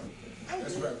right, brother.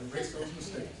 That's right. Erase those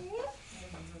mistakes.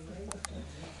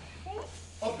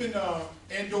 Up in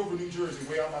Andover, New Jersey,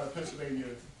 way out by the Pennsylvania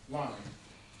line,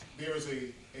 there is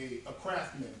a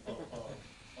craftsman,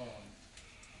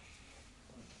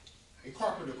 a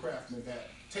carpenter craftsman that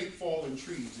take fallen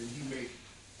trees and he make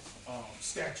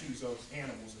statues of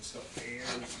animals and stuff,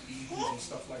 bears, eagles and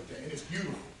stuff like that, and it's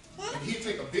beautiful. And he'd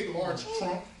take a big, large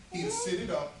trunk, he'd sit it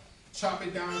up, chop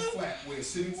it down flat where it's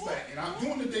sitting flat, and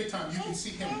during the daytime you can see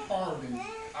him carving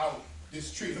out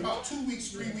this tree. And about 2 weeks,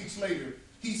 3 weeks later,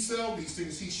 he sell these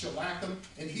things, he shellac them,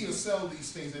 and he'll sell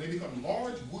these things, and they become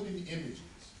large wooden images.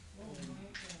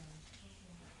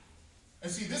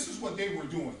 And see, this is what they were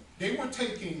doing. They were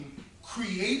taking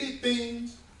created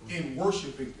things and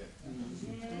worshiping them.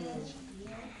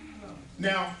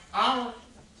 Now, our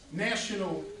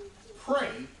national prey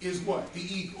is what? The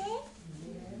eagle.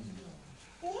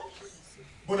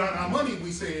 But on our money,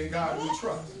 we say, in God we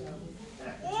trust.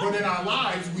 But in our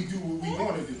lives, we do what we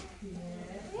want to do.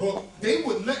 But they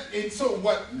would and so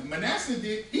what Manasseh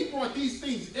did, he brought these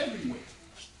things everywhere.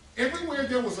 Everywhere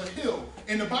there was a hill.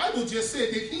 And the Bible just said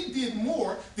that he did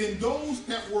more than those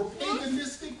that were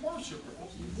paganistic worshipers.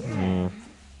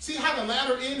 See how the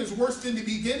latter end is worse than the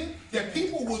beginning? That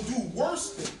people will do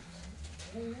worse things.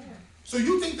 So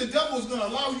you think the devil is going to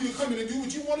allow you to come in and do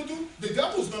what you want to do? The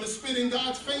devil's going to spit in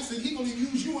God's face and he's going to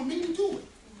use you and me to do it.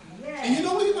 And you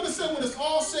know what he's going to say when it's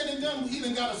all said and done? He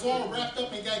done got us all wrapped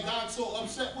up and got God so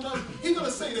upset with us. He's going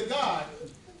to say to God,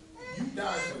 you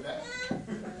died for that.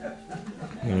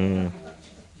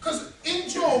 Because in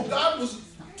Job, God was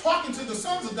talking to the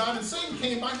sons of God and Satan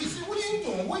came by. He said, what are you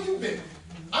doing? Where you been?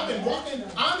 I've been walking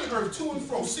on the earth to and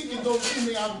fro, seeking those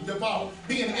whom I devour,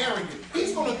 being arrogant.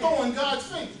 He's going to throw in God's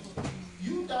face.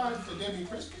 You died for Debbie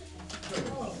Christian?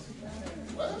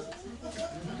 What?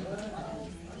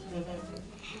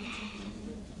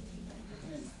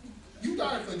 You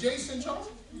died for Jason Charles?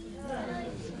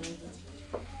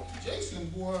 Jason,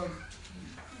 boy,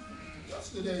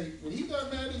 yesterday, when he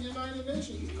got mad at the United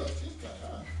Nations, he cussed his guy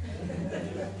out.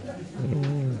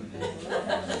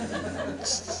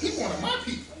 He's one of my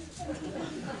people.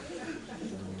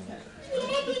 He's one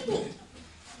of my people.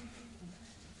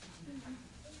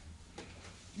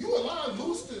 You allowed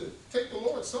Luce to take the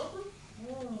Lord's Supper?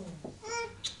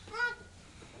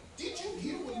 Did you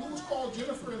hear what Luce called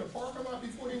Jennifer in the parking lot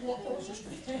before they walked across the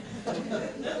street?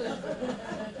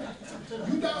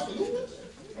 You died for Luce?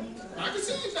 I can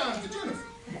see you dying for Jennifer.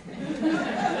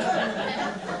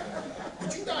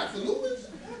 But you died for Luce?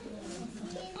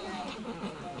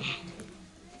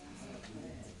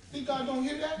 Think God don't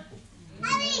hear that?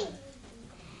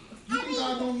 You think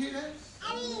God don't hear that?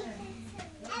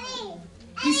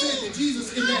 He said to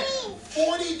Jesus in that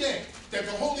 40 days that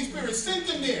the Holy Spirit sent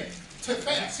him there to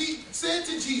fast. He said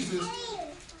to Jesus,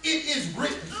 it is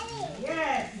written.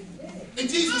 Yes. And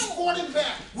Jesus fought him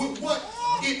back with what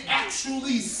it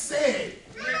actually said.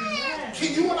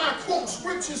 Can you and I quote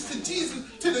scriptures to Jesus,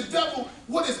 to the devil,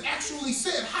 what is actually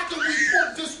said? How can we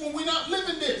quote this when we're not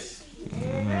living this?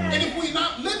 And if we're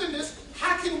not living this,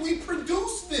 how can we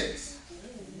produce this?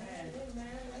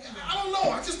 I don't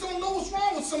know. I just don't know what's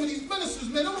wrong with some of these ministers,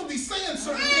 man. They don't be saying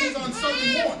certain things on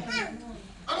Sunday morning.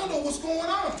 I don't know what's going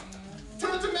on.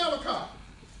 Turn to Malachi.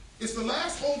 It's the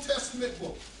last Old Testament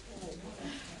book.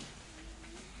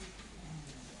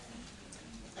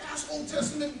 Last Old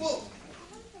Testament book.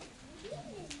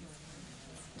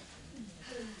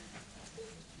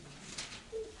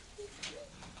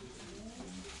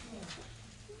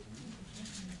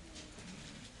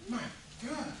 My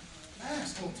God.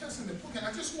 Last Old Testament book. And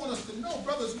I just want us to know,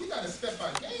 brothers, we got to step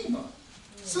our game up.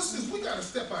 Sisters, we got to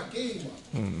step our game up.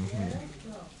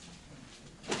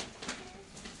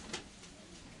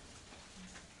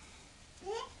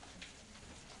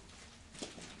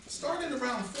 Starting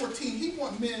around 14, he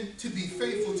wants men to be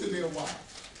faithful to their wives.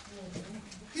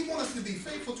 He wants us to be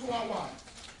faithful to our wives.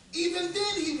 Even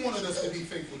then, he wanted us to be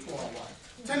faithful to our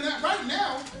wives. Right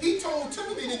now, he told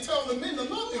Timothy to tell the men to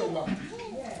love their wives.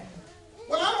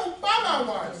 Well, I don't buy my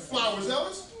wife flowers,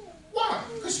 Ellis. Why?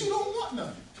 Because she don't want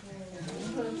none.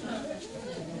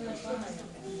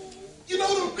 You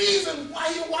know the reason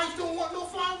why your wife don't want no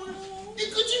flowers?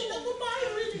 Because you never buy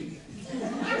her any.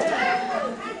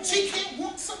 She can't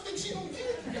want something she don't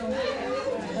get.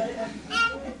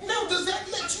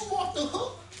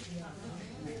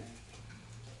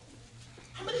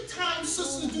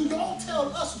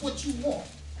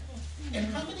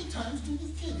 times do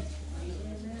you get it?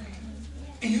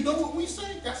 And you know what we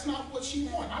say? That's not what she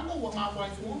wants. I know what my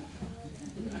wife wants.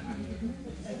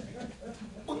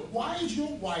 But why is your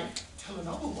wife telling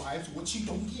other wives what she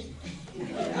don't get?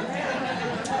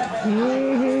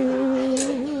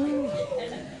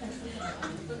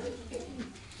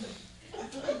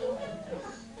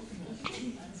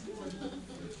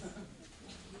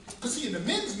 Because see, in the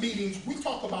men's meetings, we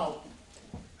talk about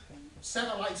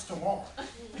satellites to Mars.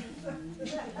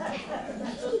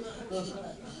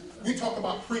 We talk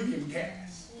about premium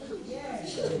gas.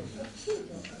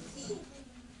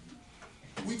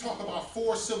 We talk about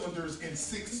 4 cylinders and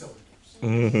 6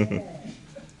 cylinders.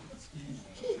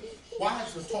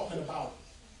 Wives are talking about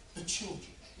the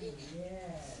children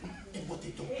and what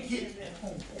they don't get at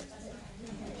home.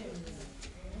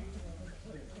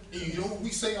 And you know what we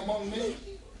say among men?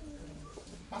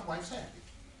 My wife's happy.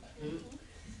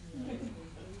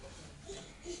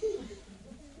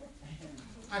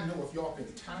 I know if y'all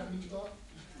can tie me up,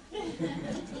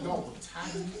 y'all will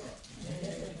tie me up.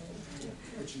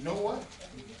 But you know what?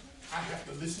 I have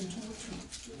to listen to it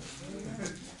too.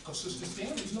 Because Sister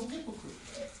Stanley's no hypocrite.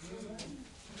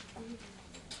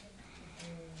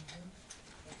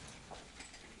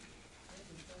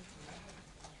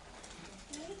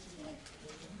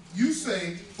 You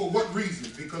say, for what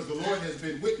reason? Because the Lord has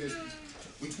been witness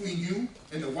between you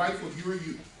and the wife of your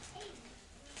youth,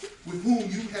 with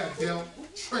whom you have dealt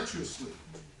treacherously.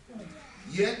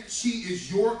 Yet she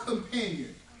is your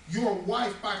companion, your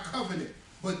wife by covenant.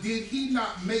 But did he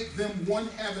not make them one,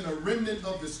 having a remnant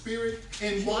of the Spirit?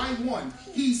 And why one?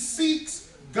 He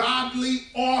seeks godly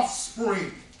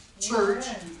offspring, church.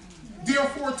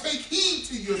 Therefore take heed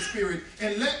to your spirit,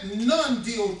 and let none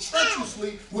deal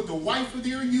treacherously with the wife of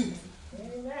their youth.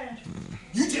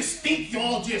 You just think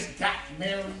y'all just got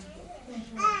married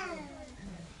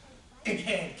and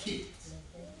had kids.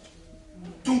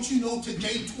 Don't you know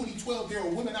today, 2012, there are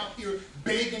women out here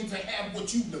begging to have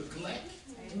what you neglect?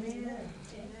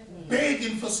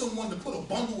 Begging for someone to put a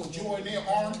bundle of joy in their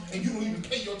arm and you don't even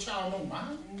pay your child no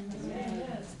mind?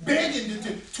 Begging to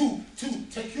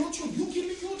take your children. You give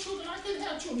me your children, I can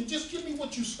have children. Just give me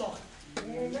what you started.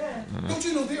 Don't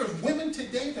you know there's women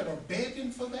today that are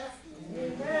begging for that?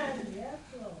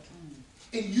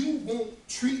 And you won't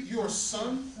treat your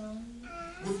son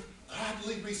with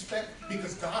godly respect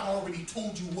because God already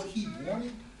told you what he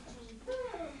wanted?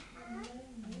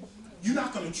 You're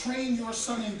not going to train your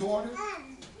son and daughter?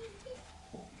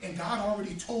 And God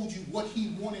already told you what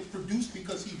he wanted produced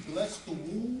because he blessed the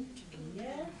womb?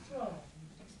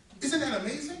 Isn't that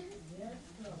amazing?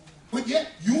 But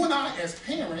yet, you and I as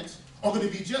parents are going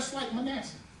to be just like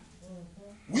Manasseh.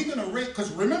 We're going to raise,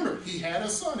 because remember, he had a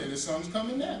son and his son's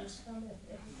coming next.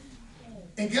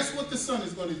 And guess what the son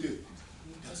is going to do?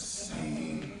 The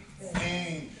same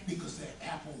thing, because that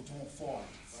apple don't fall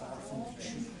far from the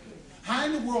tree. How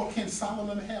in the world can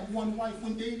Solomon have one wife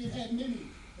when David had many?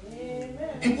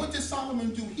 And what did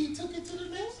Solomon do? He took it to the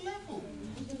next level.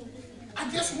 I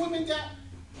guess women got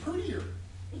prettier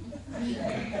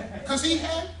because he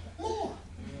had more.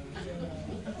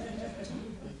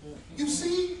 You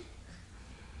see,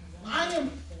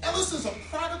 Ellis is a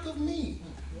product of me.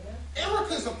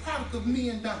 Erica is a product of me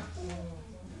and Don.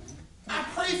 I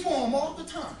pray for them all the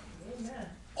time.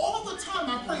 All the time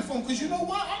I pray for them because you know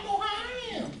what? I know how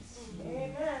I am.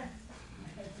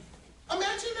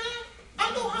 Imagine that.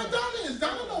 I know how Donna is.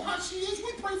 Donna know how she is.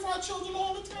 We pray for our children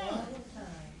all the time.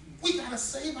 We got to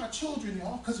save our children,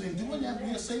 y'all, because in doing that,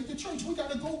 we'll save the church. We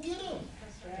got to go get them.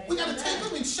 We got to take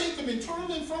them and shake them and turn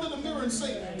them in front of the mirror and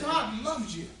say, God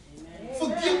loves you.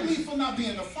 Forgive me for not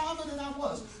being the father that I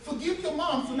was. Forgive your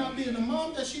mom for not being the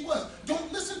mom that she was.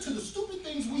 Don't listen to the stupid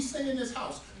things we say in this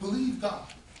house. Believe God.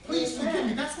 Please forgive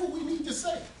me. That's what we need to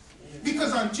say.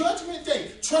 Because on Judgment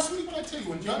Day, trust me when I tell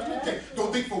you, on Judgment Day,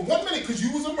 don't think for 1 minute because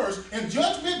you was immersed. In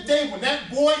Judgment Day, when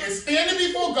that boy is standing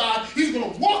before God, he's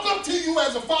going to walk up to you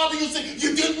as a father and say,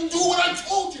 you didn't do what I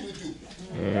told you to do.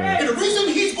 And the reason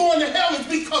he's going to hell is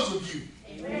because of you.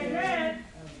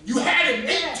 You had him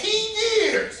 18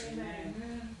 years.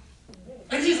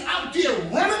 And he's out there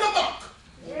running amok.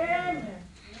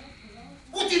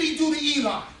 What did he do to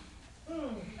Eli?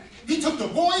 He took the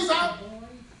boys out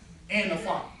and the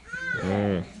father.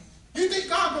 You think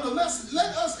God gonna let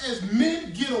us as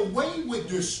men get away with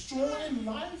destroying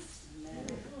life?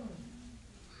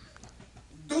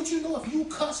 Don't you know if you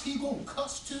cuss, he gonna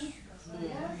cuss too?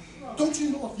 Don't you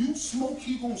know if you smoke,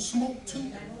 he gonna smoke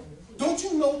too? Don't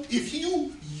you know if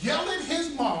you yell at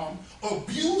his mom,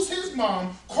 abuse his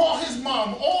mom, call his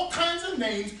mom all kinds of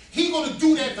names, he gonna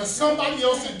do that to somebody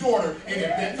else's daughter, and it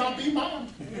better not be mom.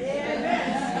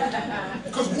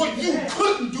 Because Because what you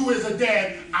couldn't do as a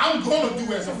dad, I'm going to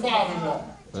do as a father-in-law.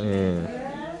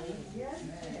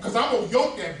 Because I'm going to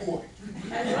yoke that boy.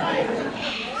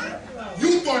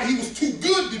 You thought he was too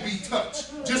good to be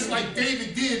touched, just like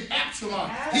David did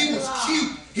Absalom. He was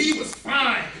cute. He was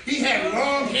fine. He had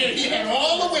long hair. He had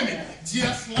all the women,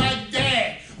 just like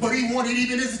Dad. But he wanted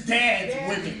even his dad's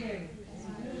women.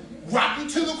 Rotten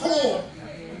to the core.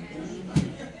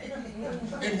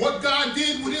 And what God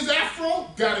did with his afro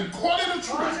got him caught in a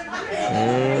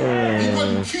trap. He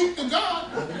wasn't cute to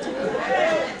God.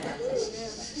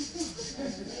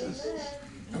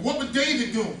 And what was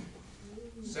David doing?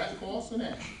 Sackcloth and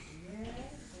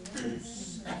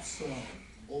ashes. Absalom.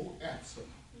 Oh, Absalom.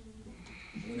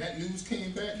 When that news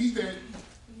came back, he's dead.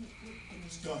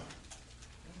 It's done.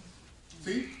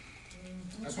 See?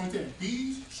 That's what I'm saying.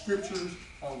 These scriptures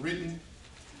are written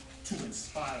to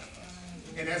inspire us.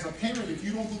 And as a parent, if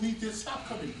you don't believe this, stop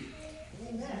coming here.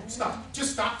 Stop.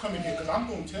 Just stop coming here, because I'm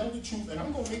going to tell the truth, and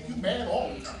I'm going to make you mad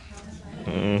all the time.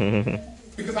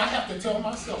 Because I have to tell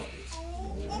myself this.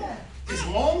 As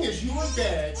long as you're a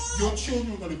dad, your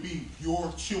children are going to be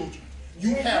your children.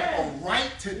 You have a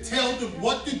right to tell them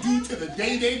what to do to the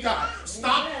day they die.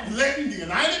 Stop letting the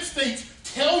United States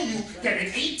tell you that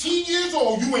at 18 years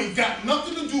old, you ain't got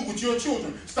nothing to do with your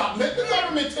children. Stop letting the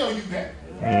government tell you that.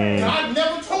 God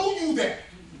never told you that.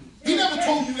 He never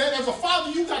told you that. As a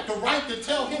father, you got the right to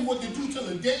tell him what to do till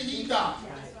the day he dies.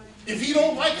 If he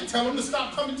don't like it, tell him to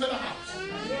stop coming to the house.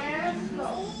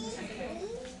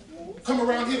 Come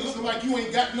around here looking like you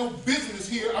ain't got no business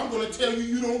here. I'm going to tell you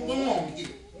you don't belong here.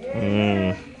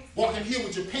 Walking here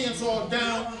with your pants all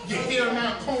down, your hair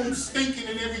not combed, stinking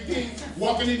and everything.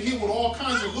 Walking in here with all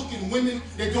kinds of looking women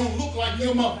that don't look like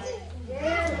your mother.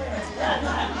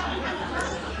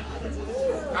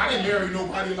 I didn't marry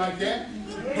nobody like that.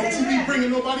 Don't you be bringing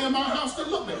nobody in my house to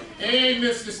look at me. Hey,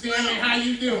 Mr. Stanley, how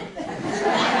you doing?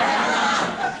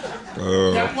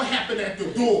 That's what happened at the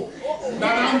door.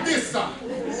 Not on this side.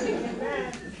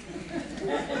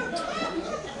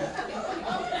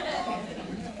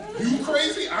 You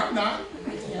crazy? I'm not.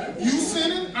 You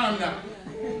sinning? I'm not.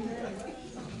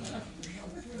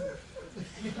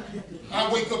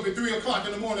 I wake up at 3 o'clock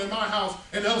in the morning in my house,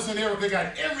 and Ellis and Erica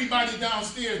got everybody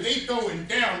downstairs. They throwing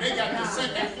down. They got the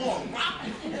second floor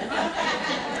rocking.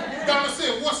 Donna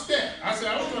said, "What's that?" I said,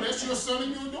 "I don't know. That's your son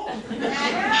and your daughter."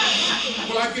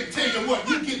 Well, I can tell you what.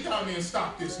 You get down there and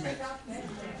stop this man.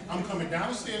 I'm coming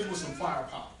downstairs with some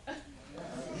firepower.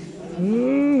 It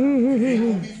ain't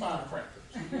gonna be firecrackers.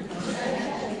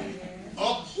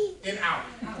 Up and out.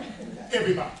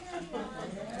 Everybody.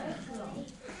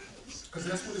 Because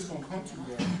that's what it's going to come to,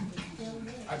 man.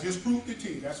 I just proved it to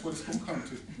you. That's what it's going to come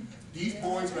to. These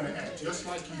boys are going to act just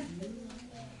like you.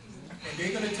 And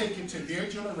they're going to take it to their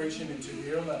generation and to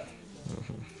their level.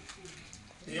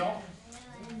 They are.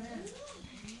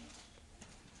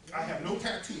 I have no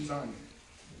tattoos on me.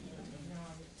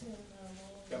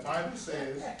 The Bible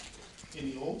says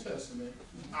in the Old Testament,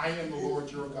 I am the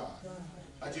Lord your God.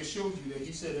 I just showed you that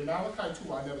he said in Malachi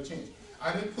 2, I never changed.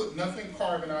 I didn't put nothing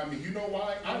carving on me. You know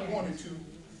why? I wanted to.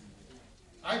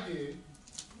 I did.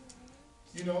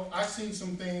 You know, I seen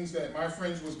some things that my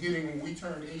friends was getting when we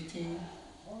turned 18.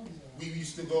 I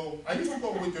used to go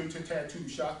with them to tattoo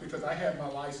shops because I had my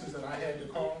license and I had the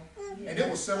car. And there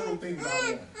were several things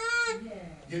I wanted.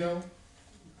 You know?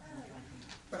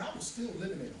 But I was still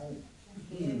living at home.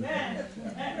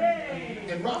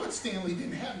 And Robert Stanley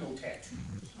didn't have no tattoos.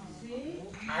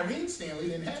 Irene Stanley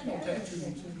didn't have no tattoos.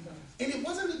 And it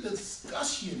wasn't a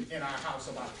discussion in our house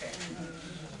about tattoos.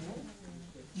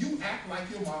 You act like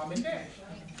your mom and dad.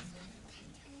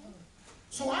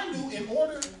 So I knew in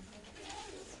order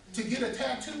to get a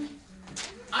tattoo,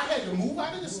 I had to move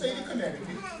out of the state of Connecticut,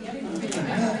 move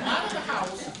out of the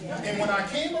house, and when I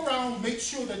came around, make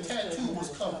sure the tattoo was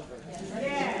covered.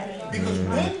 Because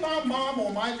when my mom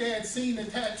or my dad seen the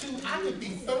tattoo, I could be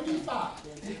 35.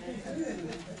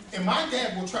 And my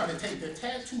dad will try to take the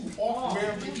tattoo off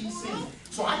wherever he seen it.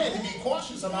 So I had to be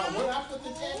cautious about where I put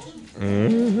the tattoo.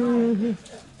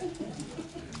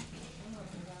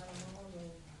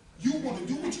 You want to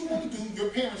do what you want to do.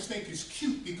 Your parents think it's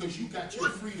cute because you got your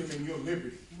freedom and your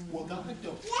liberty. Well, God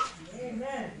don't.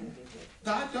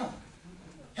 God don't.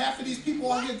 Half of these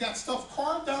people out here got stuff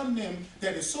carved on them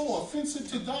that is so offensive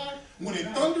to God, when it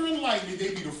thunder and lightning,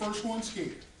 they be the first one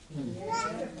scared.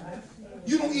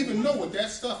 You don't even know what that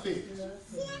stuff is.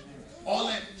 All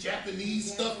that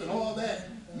Japanese stuff and all that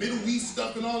Middle East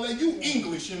stuff and all that, you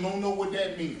English and don't know what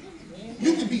that means.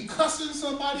 You can be cussing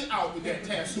somebody out with that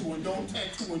tattoo and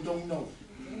don't know it.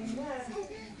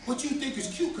 What you think is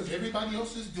cute because everybody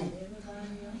else is doing it.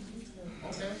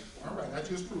 Okay, all right, I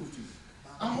just proved to you.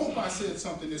 I hope I said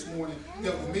something this morning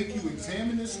that will make you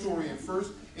examine this story in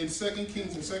 1st and 2nd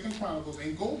Kings and 2nd Chronicles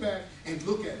and go back and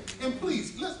look at it. And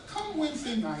please, let's come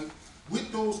Wednesday night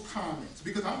with those comments,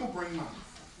 because I'm going to bring mine.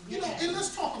 You know, and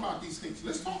let's talk about these things.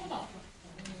 Let's talk about them.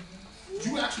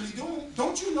 You actually doing it?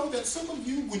 Don't you know that some of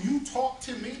you, when you talk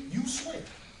to me, you swear?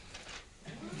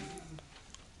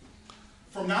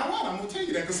 From now on, I'm going to tell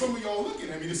you that, because some of y'all looking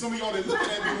at me, and some of y'all that looking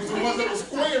at me was the ones that was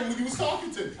squaring when you was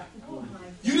talking to me.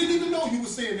 You didn't even know you were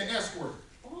saying the S word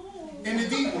and the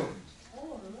D word,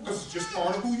 because it's just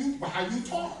part of how you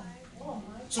talk.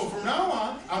 So from now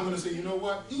on, I'm going to say, you know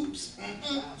what? Oops,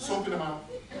 soap in the mouth.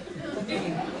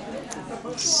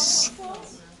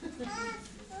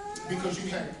 Because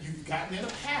you've gotten in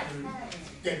a pattern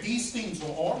that these things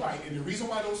are all right, and the reason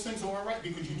why those things are all right,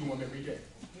 because you do them every day.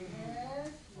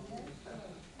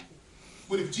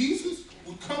 But if Jesus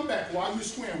would come back while you're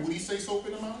swearing, would he say soap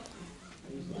in the mouth?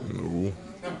 No.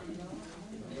 No.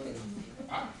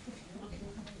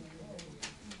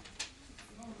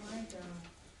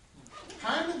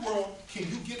 How in the world can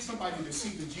you get somebody to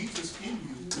see the Jesus in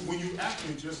you when you're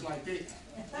acting just like they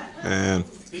act? Man.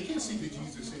 They can't see the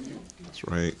Jesus in you. That's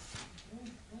right.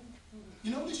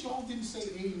 You notice y'all didn't say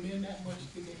amen that much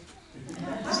today?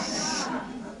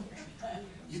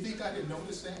 You think I didn't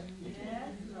notice that?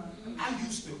 I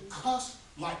used to cuss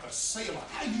like a sailor.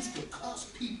 I used to cuss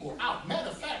people out. Matter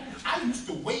of fact, I used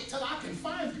to wait till I can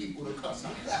find people to cuss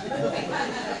out.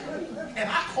 And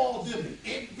I called them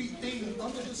everything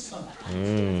under the sun.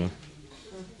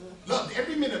 Loved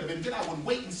every minute of it. Then I would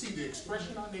wait and see the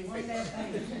expression on their face.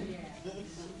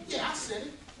 Yeah, I said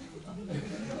it.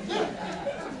 Yeah.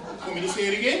 Want me to say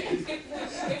it again?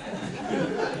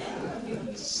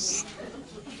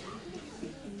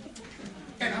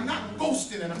 And I'm not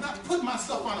boasting and I'm not putting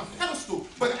myself on a pedestal,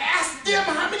 but ask them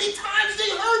how many times they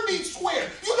heard me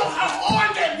swear. You know how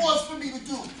hard that was for me to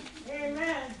do.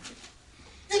 Amen.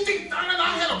 You think Don and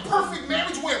I had a perfect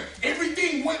marriage where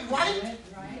everything went right?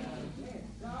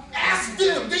 Ask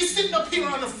them. They sitting up here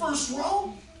on the first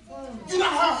row. You know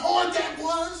how hard that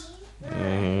was?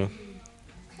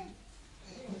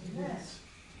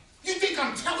 You think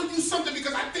I'm telling you something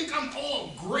because I think I'm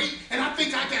all great and I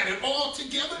think I got it all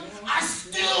together? I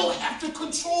still have to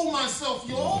control myself,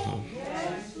 y'all.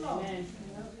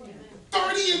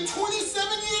 30 and 27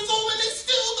 years old and they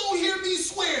still don't hear me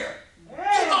swear. You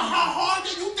know how hard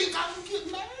that you think I can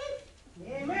get mad?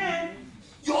 Amen.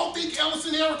 Y'all think Ellis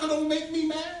and Erica don't make me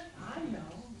mad? I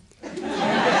know.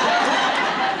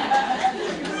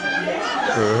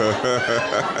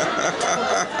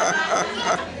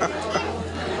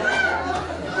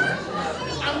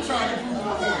 I'm trying to prove a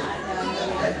point.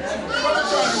 But I'm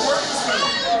trying to work this thing.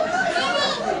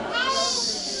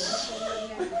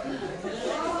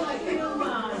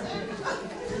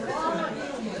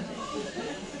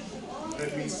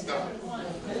 Let me stop.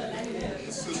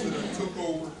 The sister that took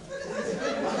over,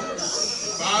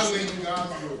 violating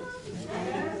God's word.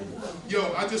 Yo,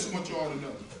 I just want y'all to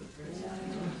know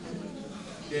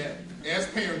that as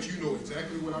parents, you know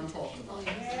exactly what I'm talking about.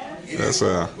 Yes,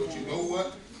 sir. But you know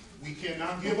what? We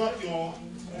cannot give up, y'all.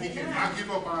 We cannot give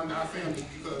up on our family,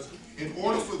 because in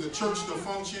order for the church to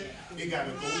function, it got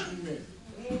to go through men.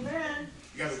 Amen.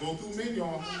 You got to go through men,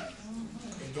 y'all.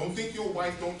 And don't think your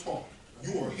wife don't talk.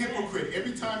 You are a hypocrite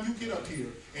every time you get up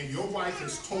here and your wife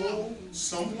has told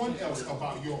someone else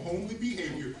about your homely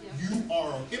behavior. You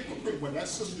are a hypocrite when that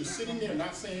sister's sitting there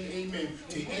not saying amen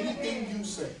to anything you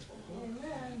say.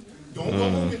 Don't go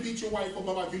home and beat your wife up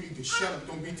about you need to shut up.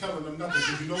 Don't be telling them nothing.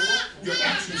 Because you know what? Your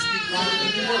actions speak louder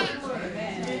than your words.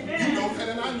 You know that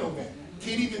and I know that.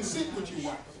 Can't even sit with your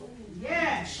wife.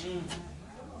 Yes.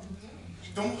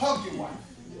 Don't hug your wife.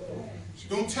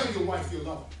 Don't tell your wife you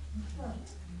love her.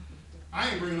 I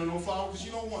ain't bringing her no flowers because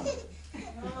she don't want it.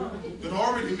 That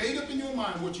already made up in your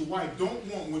mind what your wife don't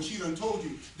want when she done told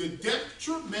you. The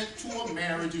detriment to a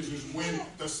marriage is when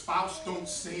the spouse don't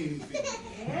say anything.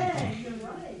 Yeah, you're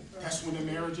right. That's when the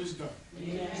marriage is done.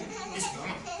 It's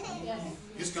gone.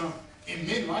 It's gone. And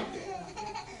men like that.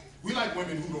 We like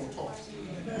women who don't talk.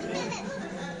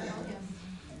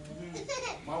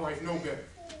 My wife know better.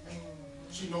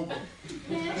 She know better.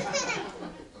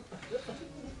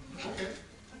 Okay.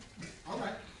 All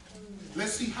right.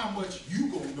 Let's see how much you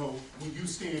gonna know when you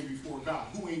stand before God,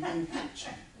 who ain't gonna hurt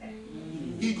you.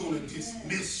 He gonna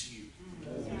dismiss you.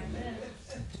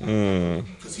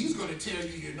 Because he's gonna tell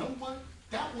you, you know what?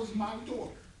 That was my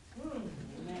daughter.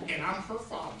 And I'm her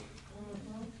father.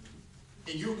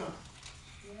 And you're gone.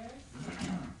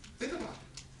 Think about it.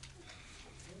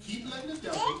 Keep letting the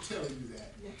devil tell you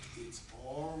that. It's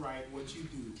all right what you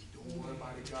do. Don't worry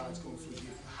about it. God's going to forgive you.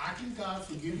 How can God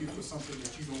forgive you for something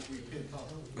that you don't repent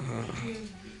of?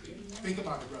 Think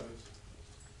about it, brothers.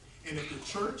 And if the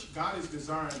church, God is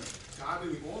desiring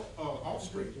godly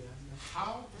offspring,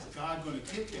 how is God going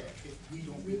to get that if we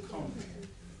don't become that?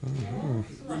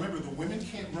 Remember, the women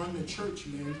can't run the church,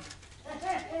 man.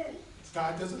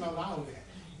 God doesn't allow that.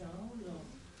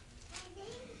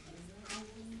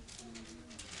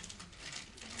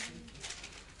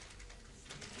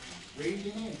 Raise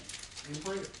your hand in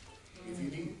prayer if you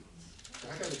need it.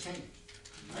 I got to change.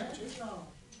 I got to change.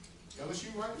 Ellis,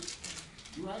 you right?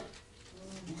 You right?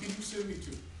 Who can you send me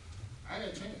to? I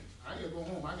got to change. I got to go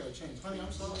home. I got to change. Honey,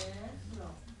 I'm sorry.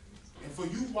 And for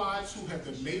you wives who have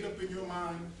been made up in your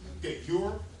mind that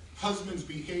your husband's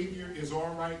behavior is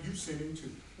all right, you send him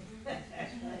too.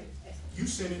 You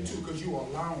send him too because you are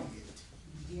allowing it.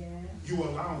 You are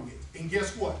allowing it. And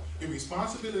guess what? The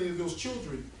responsibility of those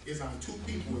children is on two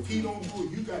people. If he don't do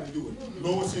it, you got to do it.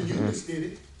 Lois and Eunice did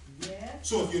it.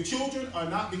 So if your children are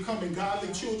not becoming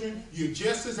godly children, you're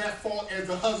just as at fault as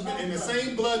the husband, and the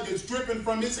same blood that's dripping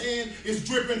from his hand is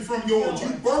dripping from yours. You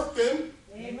birthed them.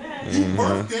 You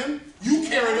birthed them. You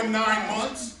carried them 9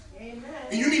 months.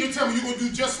 And you need to tell me you're going to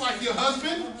do just like your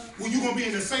husband? Well, you're going to be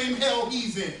in the same hell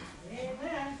he's in.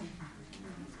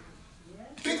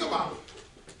 Think about it.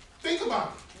 Think about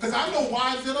it. Because I know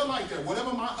wives that are like that.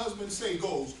 Whatever my husband say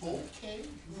goes, okay.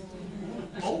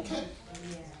 Okay.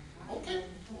 Okay.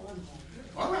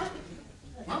 All right.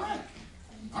 All right.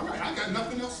 All right. I got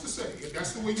nothing else to say. If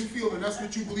that's the way you feel and that's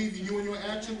what you believe in you and your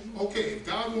action, okay. If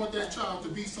God wants that child to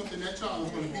be something, that child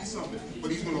is going to be something.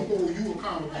 But he's going to hold you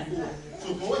accountable for it.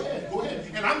 So go ahead. Go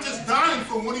ahead. And I'm just dying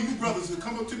for one of you brothers to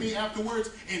come up to me afterwards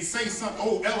and say something.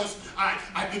 Oh, Ellis,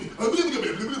 I did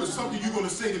something you're going to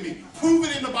say to me. Prove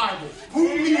it in the Bible.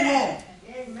 Prove me wrong.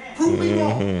 Prove me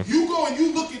wrong. You go and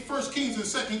you look at 1 Kings and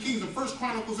 2 Kings and 1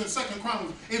 Chronicles and 2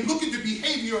 Chronicles and look at the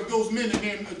behavior of those men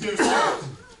and their sons.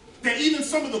 That even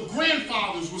some of the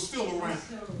grandfathers were still around.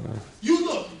 You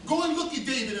look. Go and look at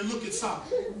David and look at Solomon.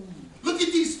 Look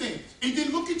at these things. And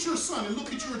then look at your son and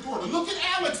look at your daughter. Look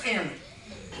at Alex Aaron.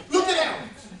 Look at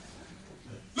Alex.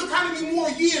 Look how many more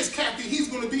years, Captain, he's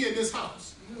going to be in this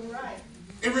house.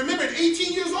 And remember, at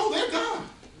 18 years old, they're gone.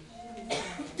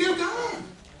 They're gone.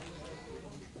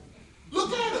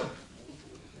 Look at him.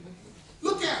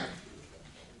 Look at him.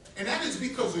 And that is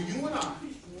because of you and I.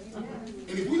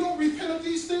 And if we don't repent of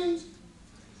these things,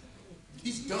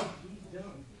 he's done.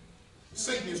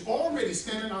 Satan is already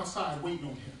standing outside waiting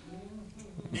on him.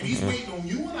 And he's waiting on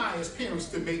you and I as parents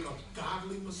to make a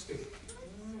godly mistake.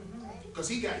 Because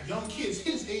he got young kids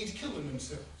his age killing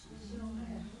themselves.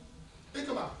 Think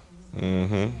about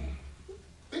it.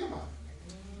 Think about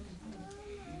it.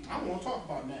 I don't want to talk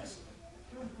about NASA.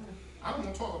 I don't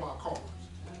want to talk about cars.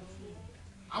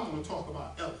 I want to talk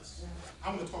about Ellis. I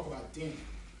want to talk about Danny.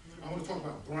 I want to talk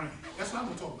about Brian. That's what I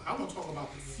want to talk about. I want to talk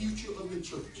about the future of the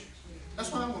church.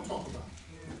 That's what I want to talk about.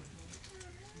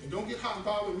 And don't get hot and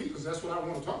bothered with me because that's what I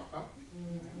want to talk about.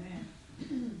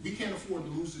 We can't afford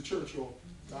to lose the church, y'all.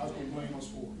 God's going to blame us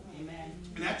for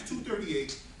it. In Acts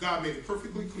 2:38, God made it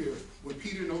perfectly clear when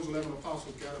Peter and those 11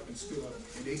 apostles got up and stood up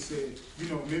and they said, you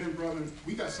know, men and brethren,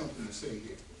 we got something to say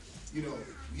here. You know,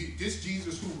 this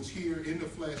Jesus who was here in the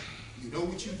flesh, you know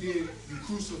what you did? You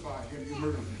crucified him, you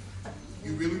murdered him.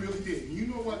 You really, really did. And you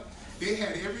know what? They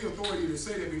had every authority to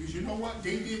say that because you know what?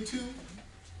 They did too.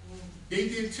 They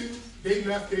did too. They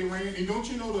left, they ran. And don't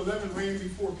you know the 11 ran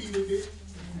before Peter did?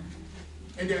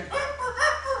 And then,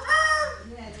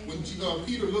 when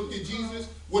Peter looked at Jesus,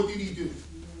 what did he do?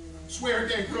 Swear at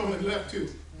that girl and left too.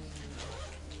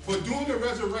 But during the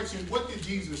resurrection, what did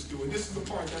Jesus do? And this is the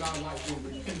part that I like when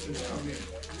repentance come in.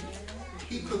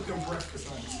 He cooked them breakfast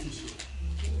on the seashore.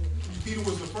 Peter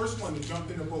was the first one to jump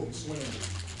in the boat and swim.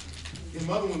 His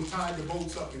mother one tied the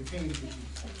boats up and came to Jesus.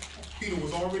 Peter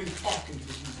was already talking to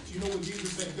Jesus. You know what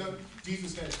Jesus had done?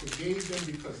 Jesus had forgave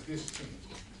them because this changed.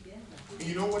 And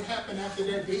you know what happened after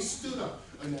that? They stood up,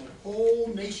 and that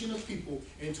whole nation of people,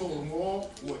 and told them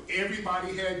all what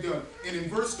everybody had done. And in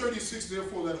verse 36,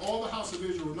 therefore, let all the house of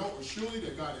Israel know surely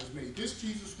that God has made this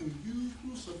Jesus whom you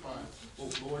crucified,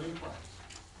 both Lord and Christ.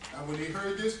 Now, when they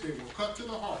heard this, they were cut to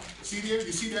the heart. See there?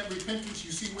 You see that repentance?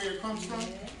 You see where it comes from?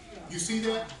 You see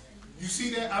that? You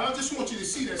see that? I just want you to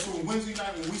see that. So on Wednesday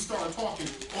night when we started talking,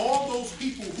 all those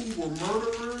people who were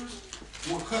murderers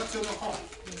were cut to the heart.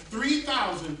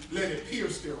 3,000 let it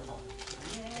pierce their heart.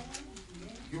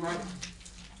 You're right.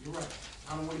 You're right.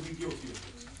 I don't want to be guilty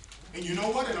of this. And you know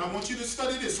what? And I want you to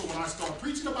study this so when I start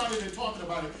preaching about it and talking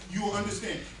about it, you will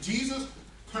understand. Jesus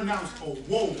pronounced a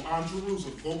woe on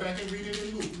Jerusalem. Go back and read it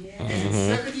in Luke. And in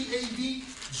 70 AD,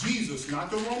 Jesus,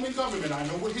 not the Roman government. I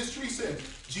know what history said.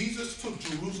 Jesus took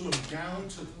Jerusalem down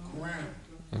to the ground.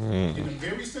 And the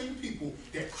very same people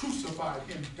that crucified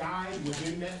him died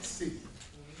within that city.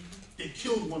 They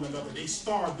killed one another. They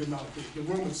starved them out. The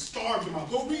Romans starved them out.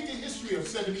 Go read the history of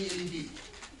 70 AD.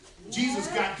 Jesus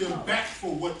got them back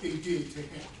for what they did to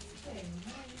him.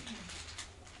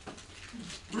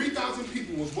 3,000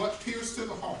 people was what pierced to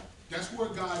the heart. That's where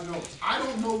God knows. I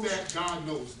don't know that. God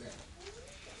knows that.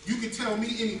 You can tell me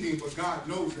anything, but God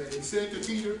knows that. It said to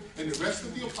Peter and the rest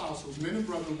of the apostles, men and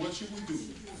brothers, what should we do?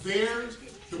 There's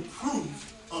the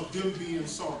proof of them being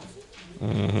sorry.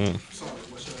 Sorry,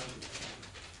 what should I do?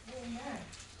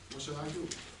 What should I do?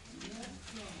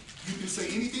 You can say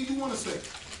anything you want to say,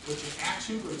 but your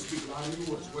actions are to speak louder than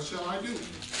your words. What shall I do?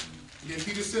 And then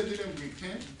Peter said to them,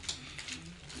 repent.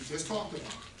 We just talked about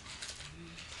it.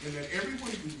 And that every one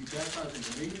of you be baptized in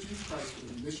the name of Jesus Christ for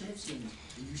the remission of sins,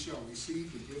 and you shall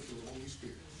receive the gift of the Holy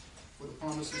Spirit. For the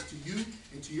promises to you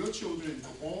and to your children and to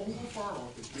all who are far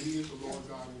off, as many as the Lord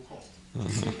God will call. You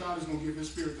think God is going to give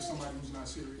his spirit to somebody who's not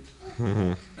serious?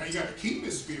 Now you got to keep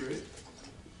his spirit,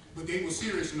 but they were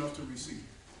serious enough to receive.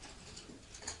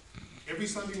 Every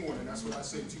Sunday morning, that's what I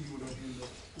say to you, and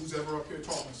who's ever up here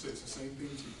talking says the same thing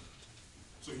to you.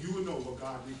 So you will know what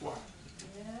God requires.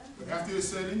 But after it's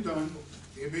said and done,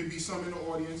 there may be some in the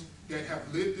audience that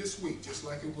have lived this week, just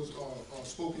like it was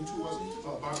spoken to us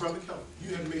by Brother Kelly.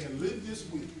 You may have lived this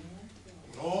week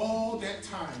with all that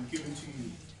time given to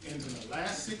you, and in the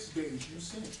last 6 days you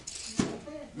sinned.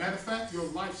 Matter of fact, your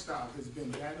lifestyle has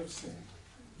been that of sin.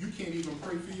 You can't even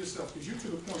pray for yourself because you're to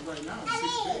the point right now in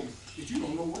 6 days that you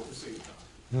don't know what to say to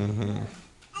God.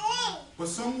 But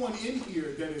someone in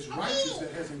here that is righteous,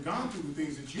 that hasn't gone through the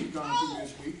things that you've gone through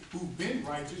this week, who've been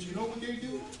righteous, you know what they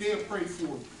do? They'll pray for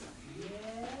you.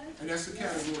 And that's the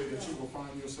category that you will find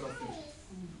yourself in.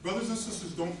 Brothers and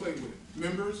sisters, don't play with it.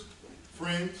 Members,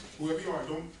 friends, whoever you are,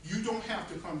 you don't have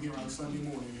to come here on Sunday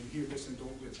morning and hear this and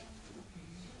don't listen.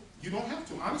 You don't have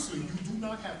to. Honestly, you do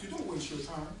not have to. Don't waste your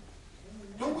time.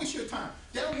 Don't waste your time.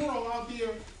 That world out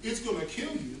there is going to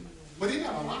kill you, but it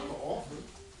got a lot to offer.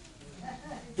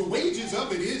 The wages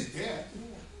of it is death.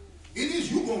 It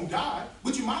is you going to die,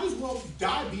 but you might as well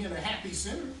die being a happy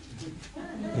sinner.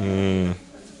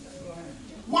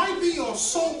 Why be a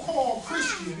so-called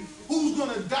Christian who's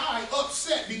going to die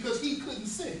upset because he couldn't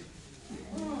sin?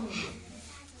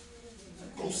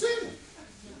 Go sin.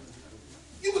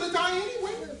 You're going to die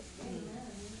anyway.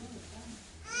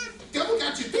 Devil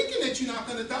got you thinking that you're not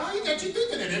going to die. He got you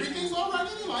thinking that everything's all right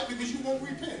in your life because you won't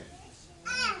repent.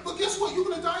 But guess what? You're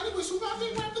going to die anyway, so go out there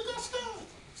and grab the gusto.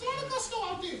 There's a lot of gusto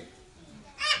out there.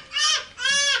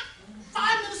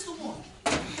 5 minutes to 1.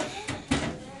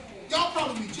 Y'all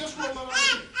probably just rolled out of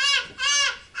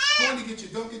here. Going to get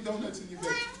your Dunkin' Donuts in your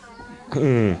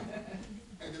basement.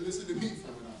 And to listen to me for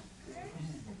an hour.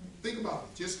 Think about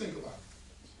it. Just think about it.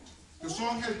 The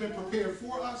song has been prepared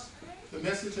for us. The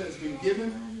message has been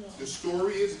given. The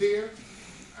story is there.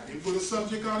 I didn't put a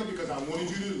subject on it because I wanted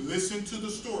you to listen to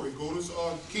the story. Go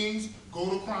to Kings, go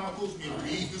to Chronicles, and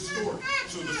read the story.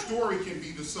 So the story can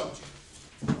be the subject.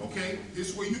 Okay?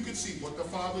 This way you can see what the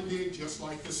Father did just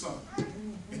like the Son.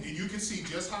 And then you can see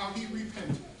just how he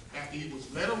repented. After he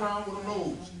was led around with a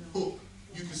nose hook,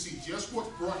 you can see just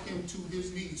what brought him to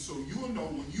his knees. So you will know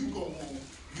when you go home,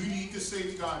 you need to say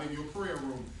to God in your prayer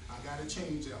room, I got to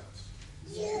change Ellis.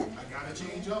 I got to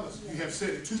change Ellis. You have said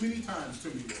it too many times to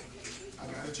me, Lord. I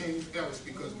got to change Ellis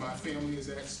because my family is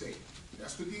at stake.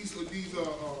 That's what these scriptures are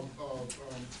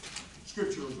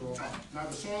about. Now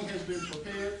the song has been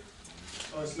prepared.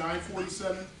 It's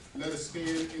 9:47. Let us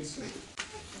stand and sing.